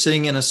then you're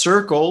sitting in a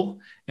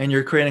circle and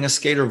you're creating a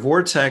scalar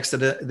vortex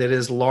that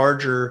is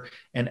larger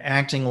and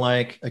acting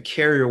like a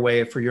carrier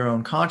wave for your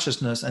own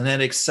consciousness. And that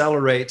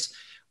accelerates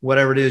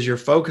whatever it is you're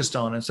focused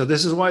on. And so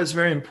this is why it's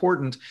very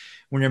important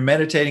when you're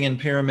meditating in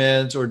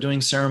pyramids or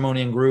doing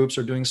ceremony in groups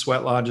or doing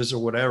sweat lodges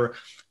or whatever.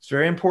 It's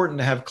very important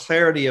to have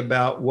clarity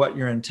about what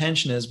your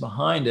intention is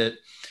behind it,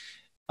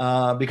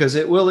 because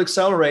it will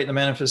accelerate the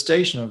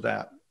manifestation of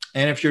that.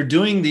 And if you're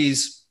doing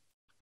these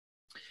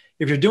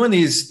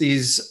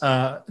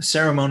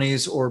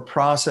ceremonies or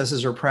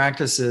processes or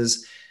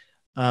practices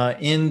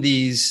in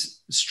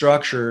these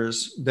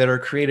structures that are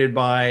created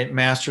by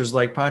masters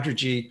like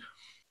Patriji,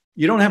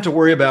 you don't have to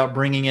worry about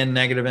bringing in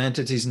negative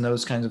entities and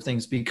those kinds of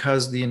things,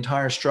 because the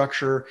entire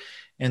structure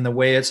and the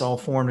way it's all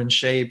formed and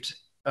shaped,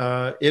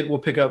 it will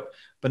pick up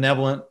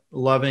benevolent,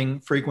 loving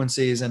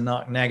frequencies and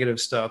not negative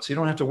stuff. So you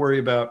don't have to worry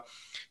about,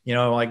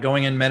 like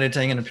going and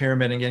meditating in a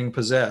pyramid and getting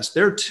possessed.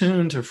 They're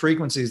tuned to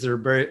frequencies that are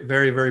very,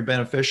 very, very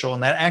beneficial.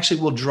 And that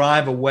actually will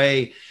drive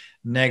away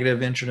negative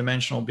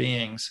interdimensional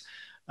beings.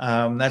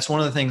 That's one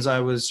of the things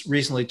I was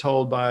recently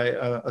told by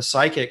a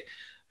psychic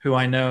who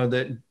I know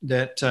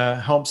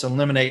that helps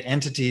eliminate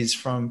entities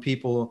from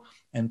people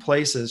and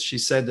places. She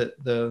said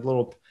that the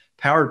little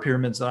powered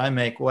pyramids that I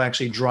make will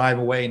actually drive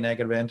away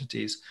negative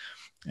entities.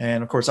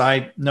 And of course,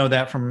 I know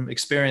that from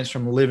experience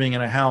from living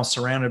in a house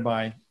surrounded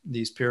by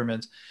these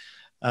pyramids.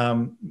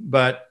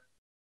 But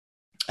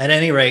at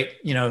any rate,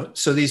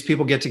 so these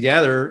people get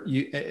together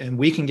and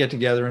we can get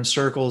together in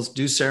circles,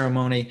 do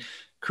ceremony,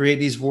 create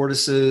these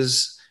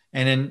vortices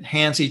and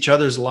enhance each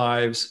other's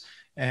lives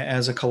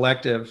as a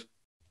collective.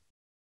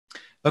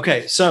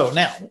 Okay, so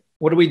now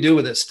what do we do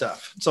with this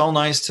stuff? It's all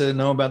nice to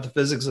know about the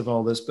physics of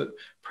all this, but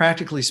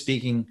practically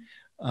speaking,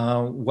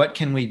 what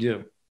can we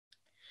do?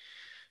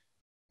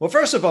 Well,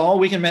 first of all,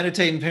 we can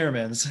meditate in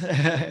pyramids.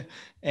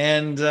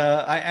 And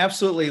I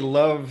absolutely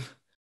love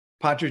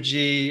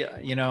Patriji,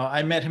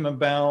 I met him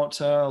about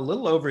a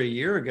little over a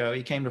year ago.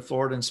 He came to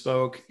Florida and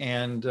spoke,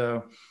 and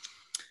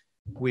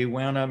we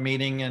wound up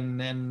meeting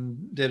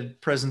and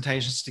did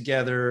presentations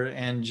together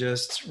and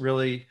just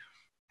really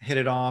hit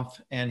it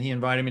off. And he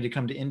invited me to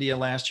come to India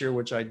last year,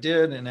 which I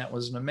did. And that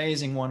was an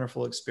amazing,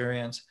 wonderful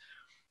experience.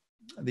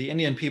 The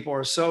Indian people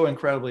are so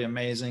incredibly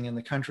amazing, and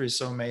the country is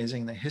so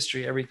amazing. The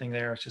history, everything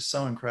there is just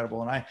so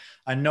incredible. And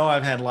I know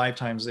I've had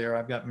lifetimes there.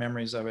 I've got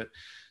memories of it.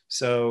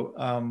 So,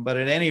 but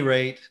at any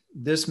rate,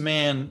 this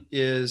man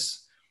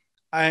is,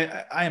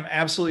 I am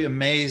absolutely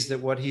amazed at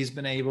what he's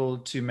been able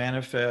to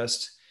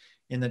manifest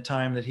in the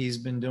time that he's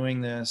been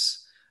doing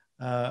this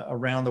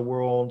around the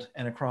world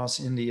and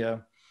across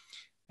India.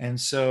 And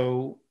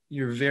so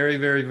you're very,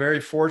 very, very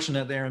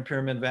fortunate there in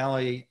Pyramid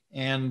Valley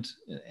and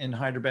in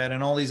Hyderabad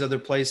and all these other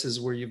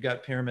places where you've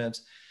got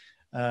pyramids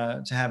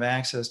to have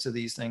access to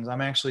these things.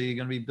 I'm actually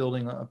going to be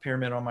building a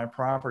pyramid on my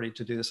property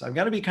to do this. I've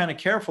got to be kind of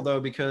careful though,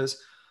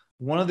 because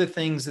one of the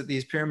things that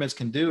these pyramids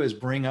can do is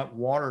bring up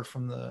water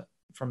from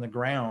the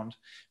ground,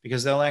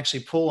 because they'll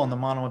actually pull on the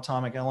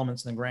monoatomic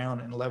elements in the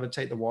ground and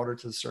levitate the water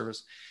to the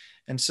surface.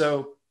 And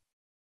so,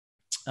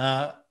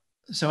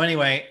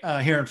 anyway,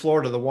 here in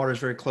Florida, the water is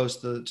very close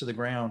to the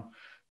ground.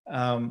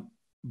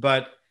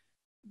 But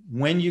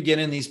when you get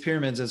in these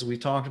pyramids, as we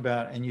talked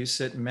about, and you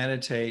sit and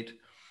meditate,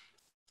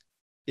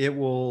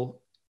 it's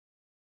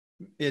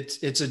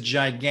a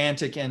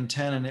gigantic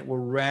antenna, and it will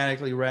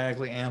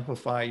radically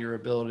amplify your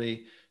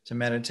ability to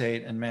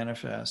meditate and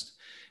manifest.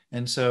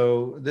 And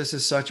so this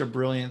is such a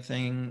brilliant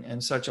thing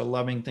and such a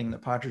loving thing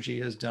that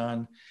Patriji has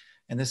done.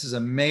 And this is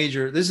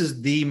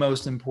the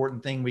most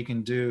important thing we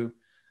can do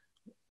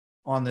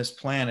on this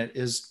planet,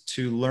 is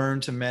to learn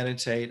to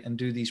meditate and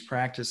do these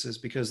practices,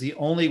 because the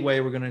only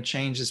way we're going to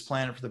change this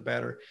planet for the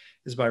better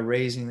is by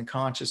raising the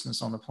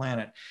consciousness on the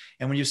planet.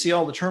 And when you see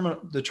all the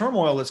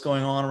turmoil that's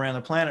going on around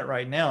the planet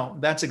right now,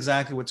 that's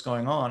exactly what's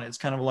going on. It's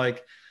kind of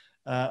like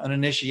an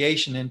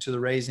initiation into the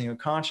raising of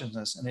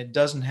consciousness. And it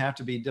doesn't have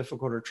to be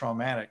difficult or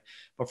traumatic,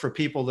 but for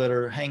people that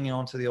are hanging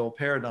on to the old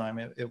paradigm,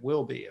 it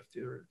will be.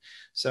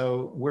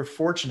 So we're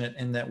fortunate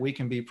in that we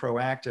can be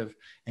proactive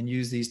and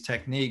use these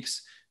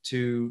techniques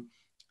to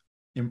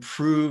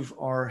improve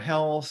our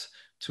health,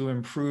 to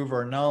improve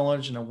our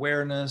knowledge and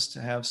awareness,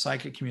 to have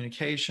psychic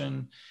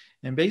communication,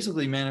 and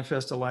basically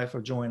manifest a life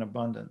of joy and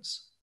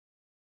abundance.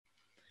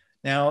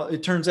 Now,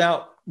 it turns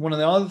out one of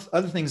the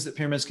other things that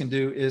pyramids can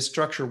do is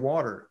structure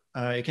water.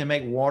 It can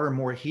make water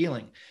more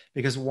healing,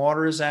 because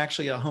water is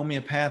actually a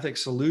homeopathic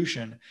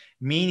solution,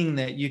 meaning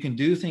that you can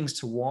do things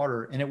to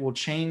water and it will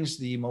change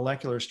the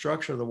molecular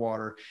structure of the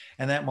water.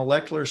 And that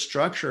molecular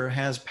structure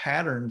has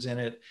patterns in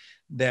it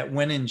that,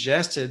 when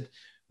ingested,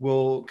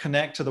 will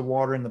connect to the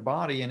water in the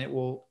body, and it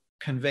will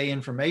convey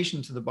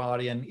information to the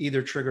body and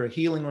either trigger a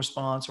healing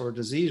response or a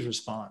disease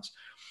response.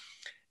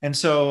 And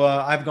so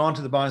I've gone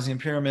to the Bosnian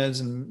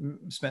pyramids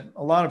and spent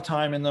a lot of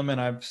time in them,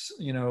 and I've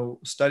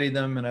studied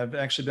them, and I've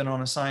actually been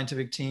on a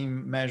scientific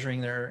team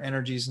measuring their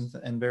energies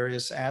and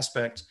various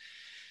aspects.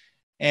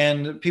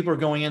 And people are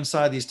going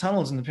inside these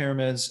tunnels in the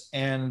pyramids,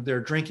 and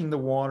they're drinking the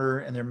water,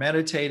 and they're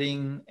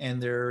meditating,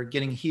 and they're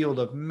getting healed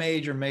of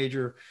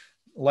major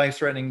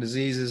life-threatening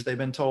diseases. They've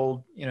been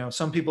told,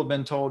 some people have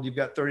been told, you've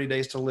got 30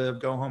 days to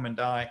live, go home and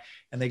die.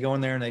 And they go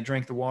in there and they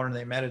drink the water and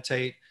they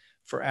meditate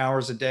for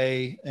hours a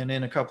day. And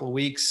in a couple of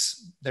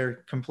weeks,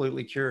 they're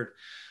completely cured.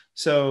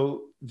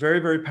 So very,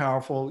 very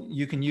powerful.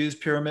 You can use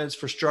pyramids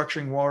for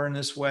structuring water in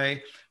this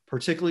way,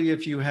 particularly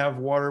if you have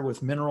water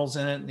with minerals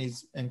in it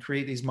and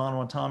create these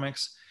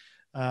monoatomics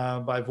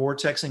by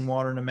vortexing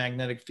water in a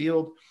magnetic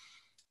field.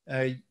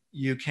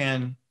 You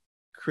can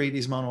create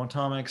these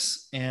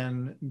monoatomics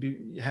and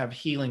have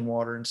healing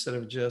water instead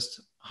of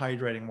just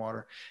hydrating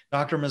water.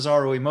 Dr.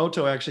 Masaru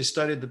Emoto actually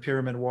studied the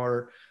pyramid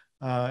water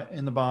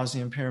in the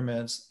Bosnian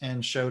pyramids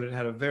and showed it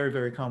had a very,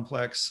 very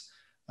complex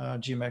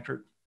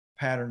geometric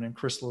pattern and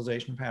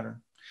crystallization pattern.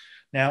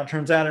 Now, it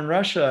turns out in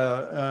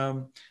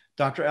Russia,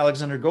 Dr.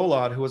 Alexander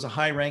Golod, who was a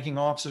high-ranking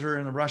officer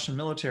in the Russian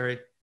military,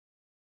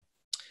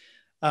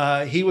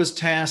 he was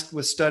tasked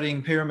with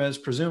studying pyramids,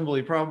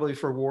 probably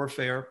for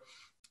warfare.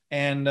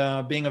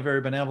 And being a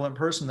very benevolent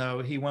person,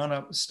 though, he wound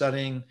up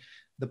studying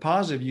the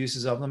positive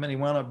uses of them, and he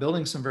wound up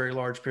building some very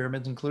large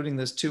pyramids, including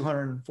this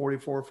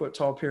 244-foot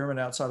tall pyramid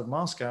outside of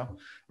Moscow,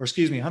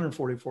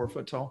 144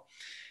 foot tall,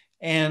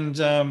 and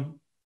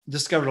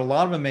discovered a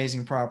lot of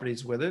amazing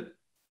properties with it.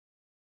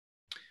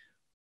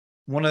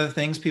 One of the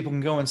things, people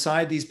can go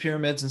inside these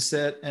pyramids and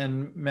sit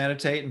and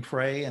meditate and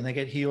pray, and they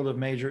get healed of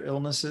major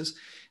illnesses.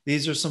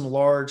 These are some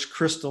large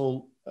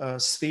crystal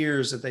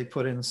spheres that they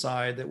put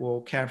inside that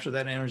will capture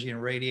that energy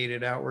and radiate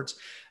it outwards.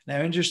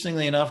 Now,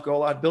 interestingly enough,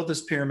 Golod built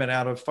this pyramid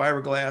out of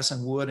fiberglass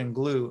and wood and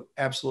glue,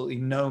 absolutely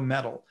no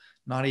metal,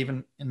 not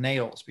even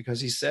nails, because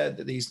he said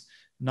that these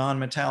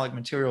non-metallic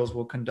materials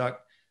will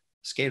conduct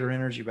scalar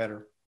energy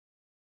better.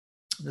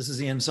 This is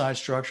the inside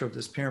structure of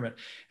this pyramid.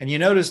 And you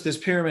notice this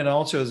pyramid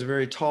also is a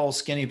very tall,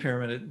 skinny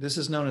pyramid. This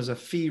is known as a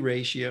phi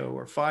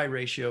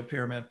ratio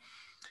pyramid.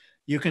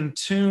 You can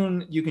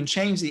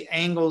change the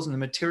angles and the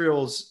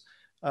materials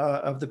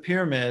of the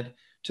pyramid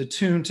to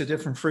tune to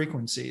different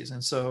frequencies.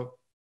 And so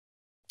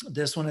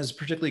this one is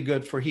particularly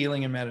good for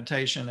healing and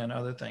meditation and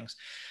other things.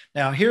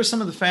 Now, here's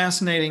some of the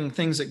fascinating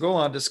things that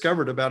Golod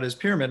discovered about his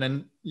pyramid.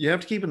 And you have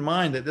to keep in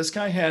mind that this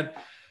guy had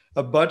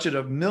a budget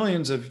of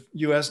millions of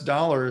US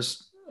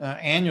dollars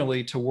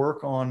annually to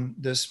work on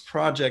this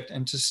project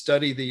and to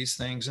study these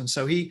things. And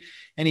so he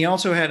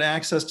also had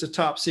access to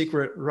top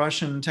secret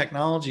Russian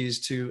technologies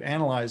to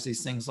analyze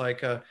these things,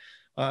 like a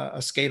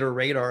scalar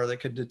radar that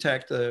could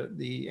detect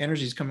the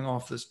energies coming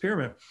off this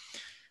pyramid.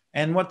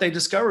 And what they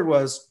discovered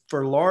was,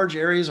 for large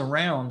areas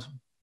around,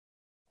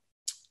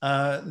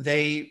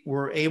 they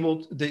were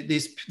able,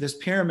 this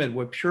pyramid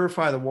would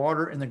purify the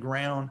water in the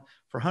ground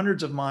for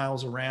hundreds of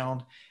miles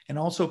around, and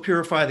also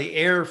purify the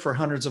air for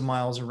hundreds of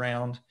miles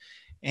around,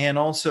 and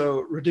also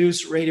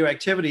reduce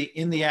radioactivity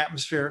in the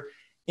atmosphere,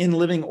 in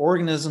living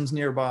organisms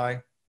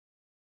nearby,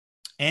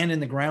 and in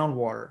the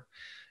groundwater.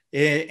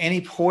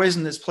 Any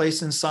poison that's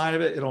placed inside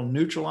of it, it'll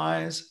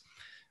neutralize.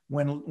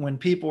 When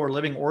people or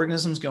living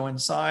organisms go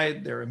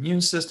inside, their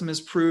immune system is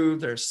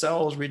improved, their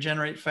cells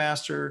regenerate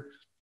faster,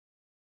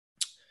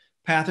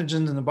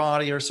 pathogens in the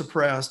body are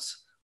suppressed,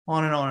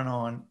 on and on and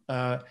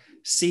on.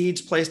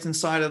 Seeds placed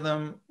inside of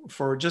them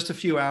for just a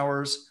few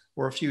hours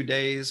or a few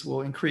days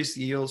will increase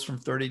the yields from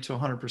 30 to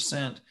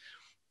 100%.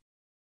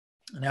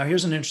 Now,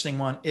 here's an interesting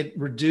one. It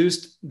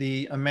reduced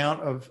the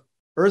amount of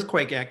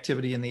earthquake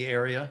activity in the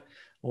area,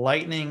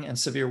 lightning, and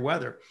severe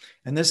weather.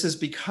 And this is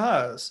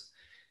because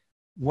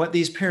what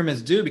these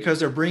pyramids do, because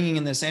they're bringing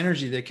in this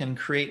energy that can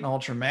create an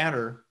alter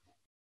matter,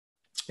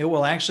 it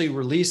will actually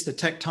release the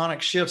tectonic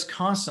shifts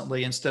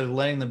constantly instead of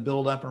letting them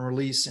build up and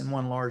release in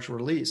one large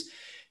release.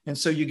 And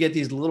so you get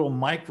these little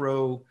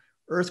micro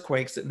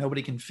earthquakes that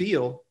nobody can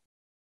feel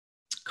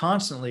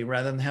constantly,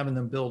 rather than having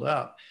them build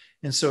up.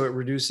 And so it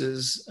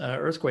reduces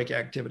earthquake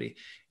activity.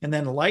 And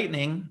then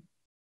lightning,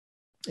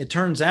 it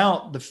turns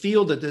out the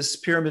field that this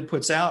pyramid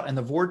puts out and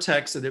the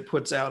vortex that it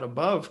puts out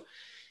above,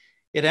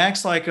 it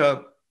acts like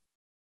a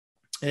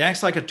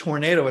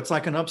tornado. It's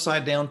like an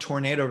upside down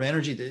tornado of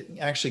energy that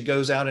actually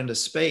goes out into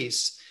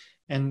space.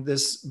 And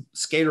this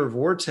scalar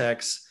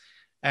vortex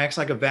acts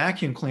like a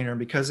vacuum cleaner,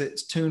 because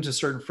it's tuned to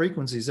certain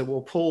frequencies that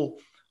will pull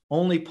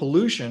only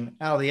pollution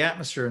out of the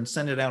atmosphere and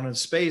send it out into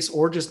space,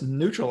 or just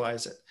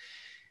neutralize it.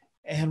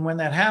 And when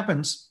that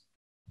happens,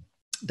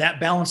 that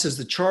balances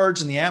the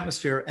charge in the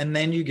atmosphere, and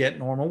then you get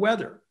normal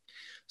weather.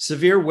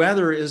 Severe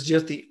weather is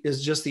just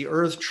the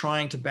Earth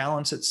trying to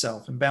balance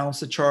itself and balance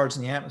the charge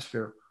in the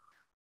atmosphere.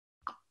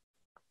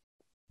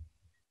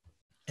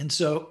 And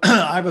so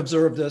I've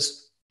observed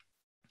this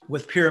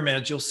with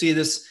pyramids. You'll see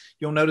this,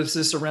 you'll notice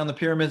this around the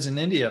pyramids in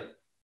India,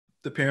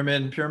 the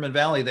pyramid and Pyramid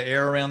Valley. The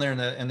air around there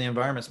and the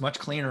environment's much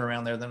cleaner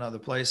around there than other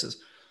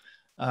places.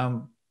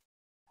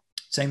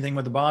 Same thing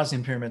with the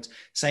Bosnian pyramids.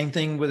 Same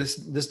thing with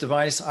this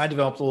device. I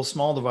developed a little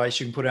small device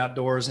you can put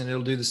outdoors, and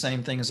it'll do the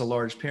same thing as a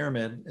large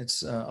pyramid.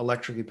 It's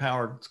electrically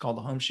powered. It's called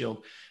the Home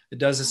Shield. It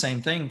does the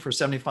same thing for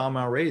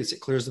 75-mile radius. It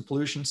clears the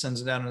pollution,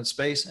 sends it out into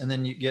space, and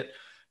then you get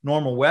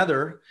normal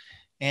weather.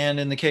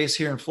 And in the case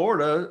here in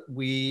Florida,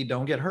 we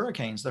don't get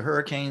hurricanes. The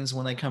hurricanes,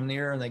 when they come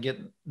near and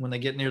when they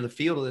get near the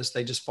field of this,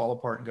 they just fall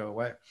apart and go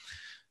away.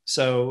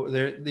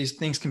 So these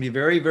things can be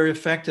very, very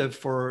effective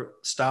for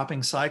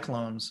stopping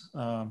cyclones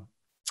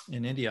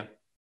in India.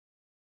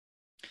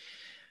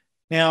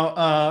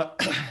 Now,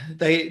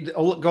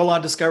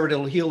 Golod discovered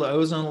it'll heal the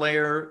ozone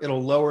layer.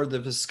 It'll lower the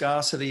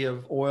viscosity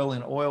of oil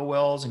in oil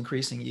wells,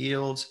 increasing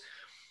yields.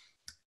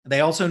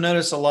 They also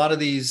noticed a lot of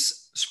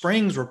these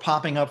springs were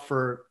popping up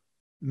for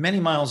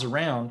many miles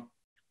around.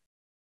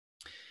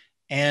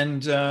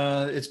 And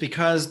it's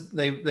because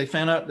they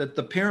found out that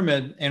the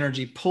pyramid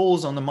energy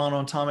pulls on the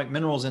monoatomic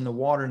minerals in the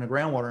water, in the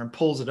groundwater, and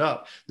pulls it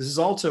up. This is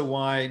also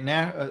why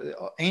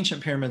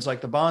ancient pyramids like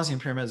the Bosnian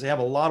pyramids, they have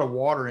a lot of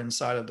water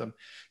inside of them.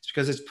 It's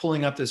because it's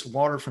pulling up this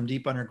water from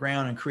deep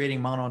underground and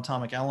creating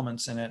monoatomic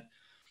elements in it.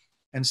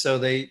 And so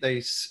they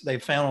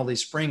found all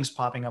these springs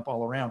popping up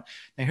all around.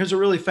 Now here's a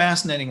really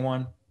fascinating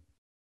one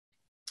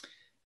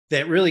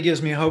that really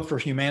gives me hope for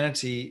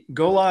humanity.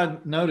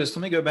 Golod noticed,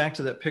 let me go back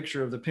to that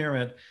picture of the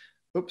pyramid.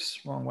 Oops,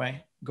 wrong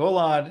way.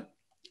 Golod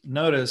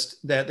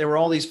noticed that there were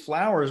all these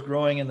flowers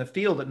growing in the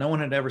field that no one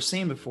had ever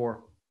seen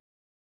before.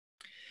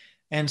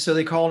 And so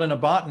they called in a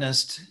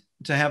botanist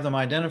to have them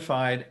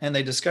identified, and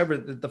they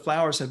discovered that the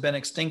flowers had been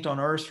extinct on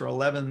Earth for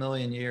 11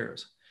 million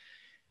years.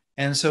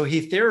 And so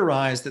he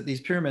theorized that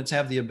these pyramids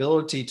have the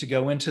ability to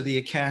go into the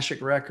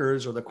Akashic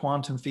records or the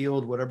quantum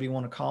field, whatever you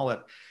want to call it,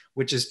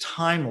 which is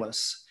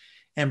timeless,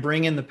 and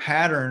bring in the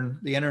pattern,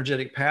 the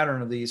energetic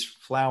pattern of these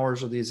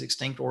flowers or these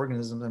extinct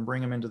organisms, and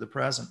bring them into the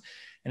present.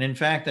 And in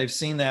fact, they've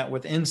seen that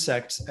with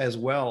insects as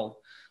well.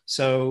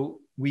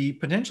 So we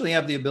potentially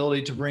have the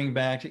ability to bring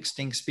back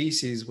extinct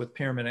species with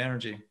pyramid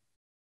energy.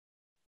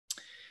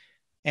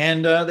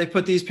 And they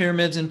put these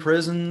pyramids in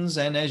prisons.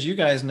 And as you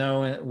guys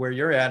know, where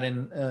you're at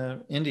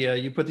in India,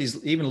 you put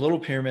these even little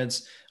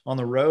pyramids on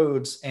the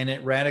roads, and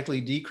it radically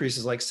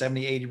decreases like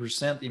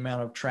 70–80% the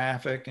amount of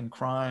traffic and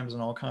crimes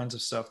and all kinds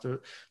of stuff. So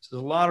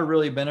there's a lot of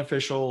really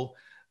beneficial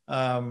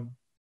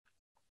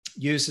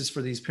uses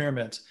for these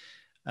pyramids.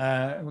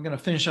 We're going to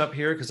finish up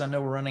here because I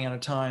know we're running out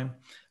of time.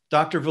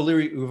 Dr.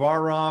 Valery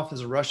Uvarov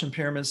is a Russian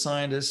pyramid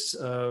scientist,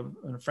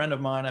 and a friend of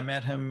mine. I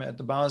met him at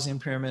the Bosnian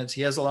pyramids.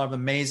 He has a lot of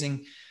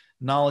amazing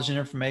knowledge and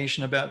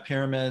information about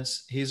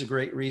pyramids. He's a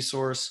great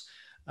resource.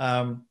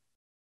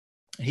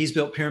 He's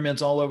built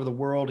pyramids all over the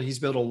world. He's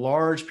built a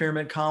large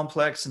pyramid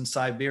complex in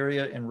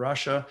Siberia in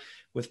Russia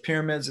with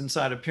pyramids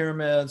inside of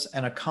pyramids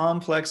and a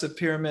complex of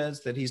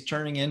pyramids that he's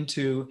turning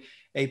into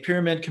a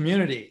pyramid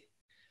community.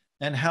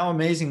 And how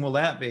amazing will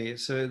that be?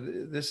 So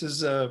this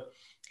is,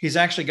 he's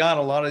actually got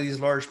a lot of these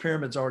large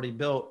pyramids already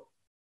built.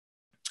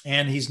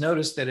 And he's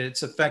noticed that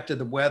it's affected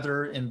the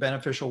weather in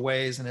beneficial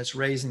ways, and it's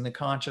raising the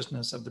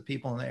consciousness of the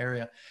people in the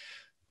area.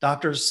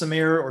 Dr.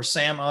 Samir or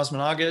Sam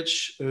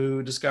Osmanagic,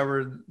 who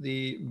discovered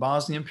the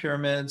Bosnian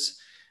pyramids,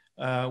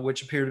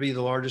 which appear to be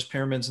the largest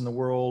pyramids in the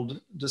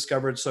world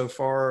discovered so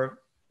far,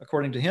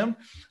 according to him.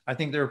 I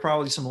think there are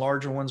probably some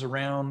larger ones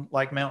around,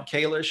 like Mount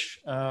Kalish,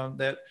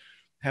 that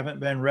haven't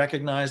been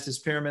recognized as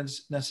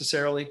pyramids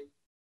necessarily.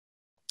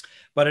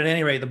 But at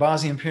any rate, the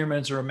Bosnian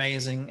pyramids are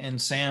amazing,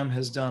 and Sam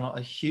has done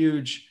a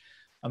huge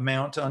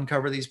amount to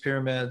uncover these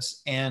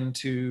pyramids and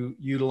to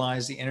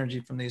utilize the energy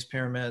from these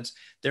pyramids.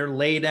 They're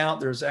laid out.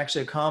 There's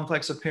actually a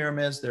complex of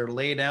pyramids. They're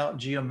laid out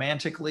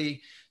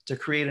geomantically to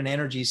create an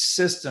energy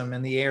system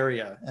in the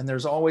area. And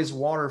there's always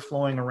water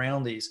flowing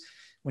around these.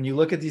 When you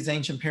look at these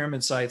ancient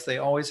pyramid sites, they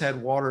always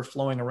had water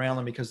flowing around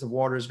them because the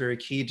water is very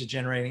key to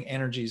generating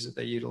energies that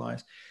they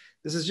utilize.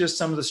 This is just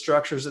some of the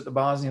structures at the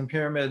Bosnian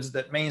pyramids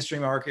that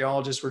mainstream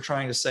archaeologists were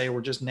trying to say were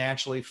just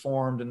naturally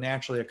formed and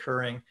naturally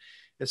occurring.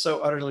 It's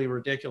so utterly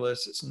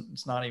ridiculous.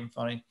 It's not even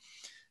funny.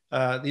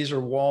 These are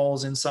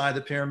walls inside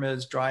the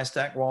pyramids, dry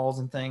stack walls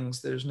and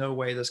things. There's no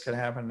way this could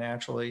happen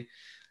naturally.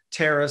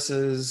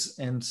 Terraces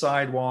and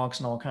sidewalks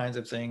and all kinds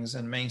of things.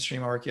 And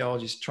mainstream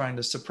archaeology is trying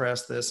to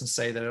suppress this and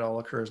say that it all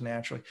occurs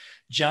naturally.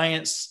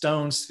 Giant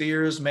stone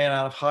spheres made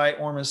out of high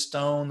ormus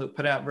stone that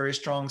put out very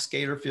strong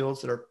scatter fields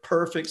that are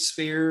perfect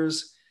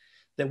spheres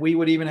that we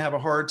would even have a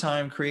hard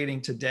time creating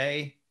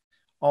today,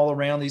 all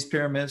around these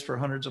pyramids for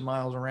hundreds of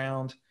miles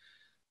around.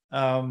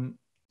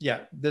 Yeah,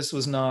 this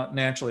was not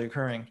naturally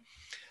occurring.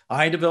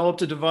 I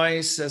developed a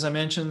device, as I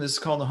mentioned, this is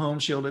called the Home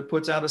Shield. It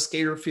puts out a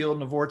scatter field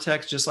and a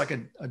vortex just like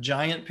a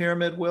giant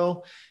pyramid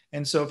will.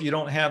 And so if you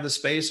don't have the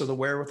space or the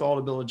wherewithal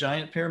to build a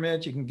giant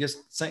pyramid, you can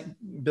just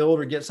build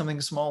or get something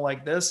small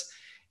like this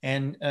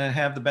and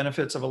have the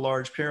benefits of a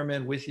large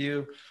pyramid with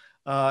you.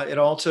 It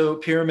also,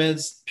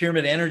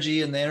 pyramid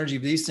energy and the energy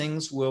of these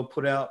things will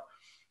put out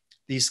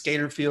these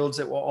scatter fields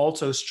that will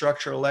also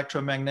structure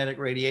electromagnetic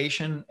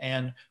radiation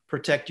and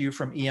protect you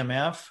from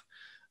EMF,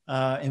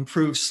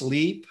 improve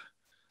sleep,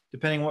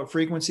 depending on what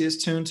frequency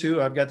it's tuned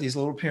to. I've got these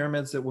little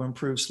pyramids that will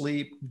improve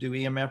sleep, do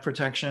EMF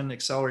protection,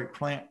 accelerate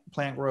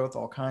plant growth,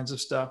 all kinds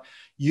of stuff.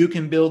 You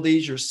can build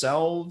these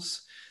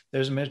yourselves.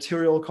 There's a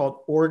material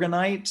called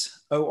orgonite,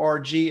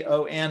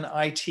 O-R-G-O-N-I-T-E,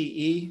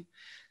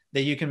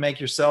 that you can make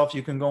yourself.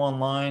 You can go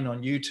online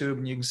on YouTube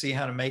and you can see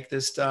how to make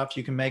this stuff.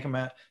 You can make them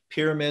at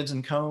pyramids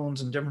and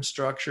cones and different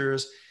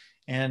structures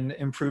and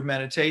improve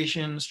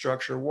meditation,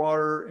 structure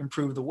water,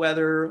 improve the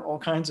weather, all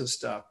kinds of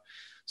stuff.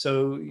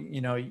 So,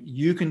 you know,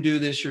 you can do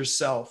this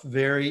yourself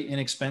very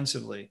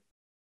inexpensively.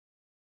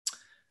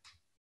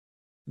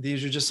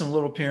 These are just some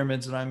little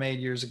pyramids that I made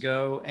years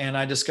ago. And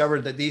I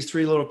discovered that these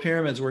 3 little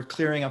pyramids were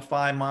clearing a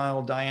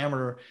 5-mile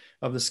diameter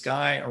of the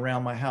sky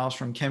around my house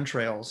from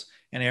chemtrails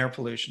and air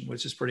pollution,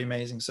 which is pretty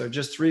amazing. So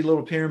just 3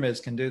 little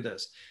pyramids can do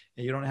this.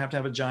 And you don't have to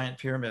have a giant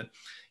pyramid.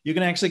 You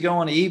can actually go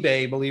on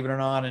eBay, believe it or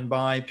not, and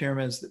buy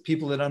pyramids. That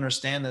people that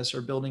understand this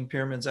are building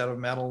pyramids out of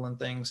metal and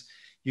things,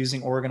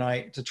 using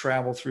orgonite to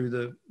travel through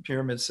the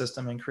pyramid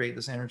system and create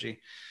this energy.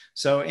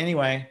 So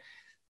anyway,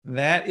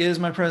 that is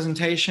my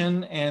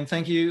presentation, and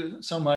thank you so much.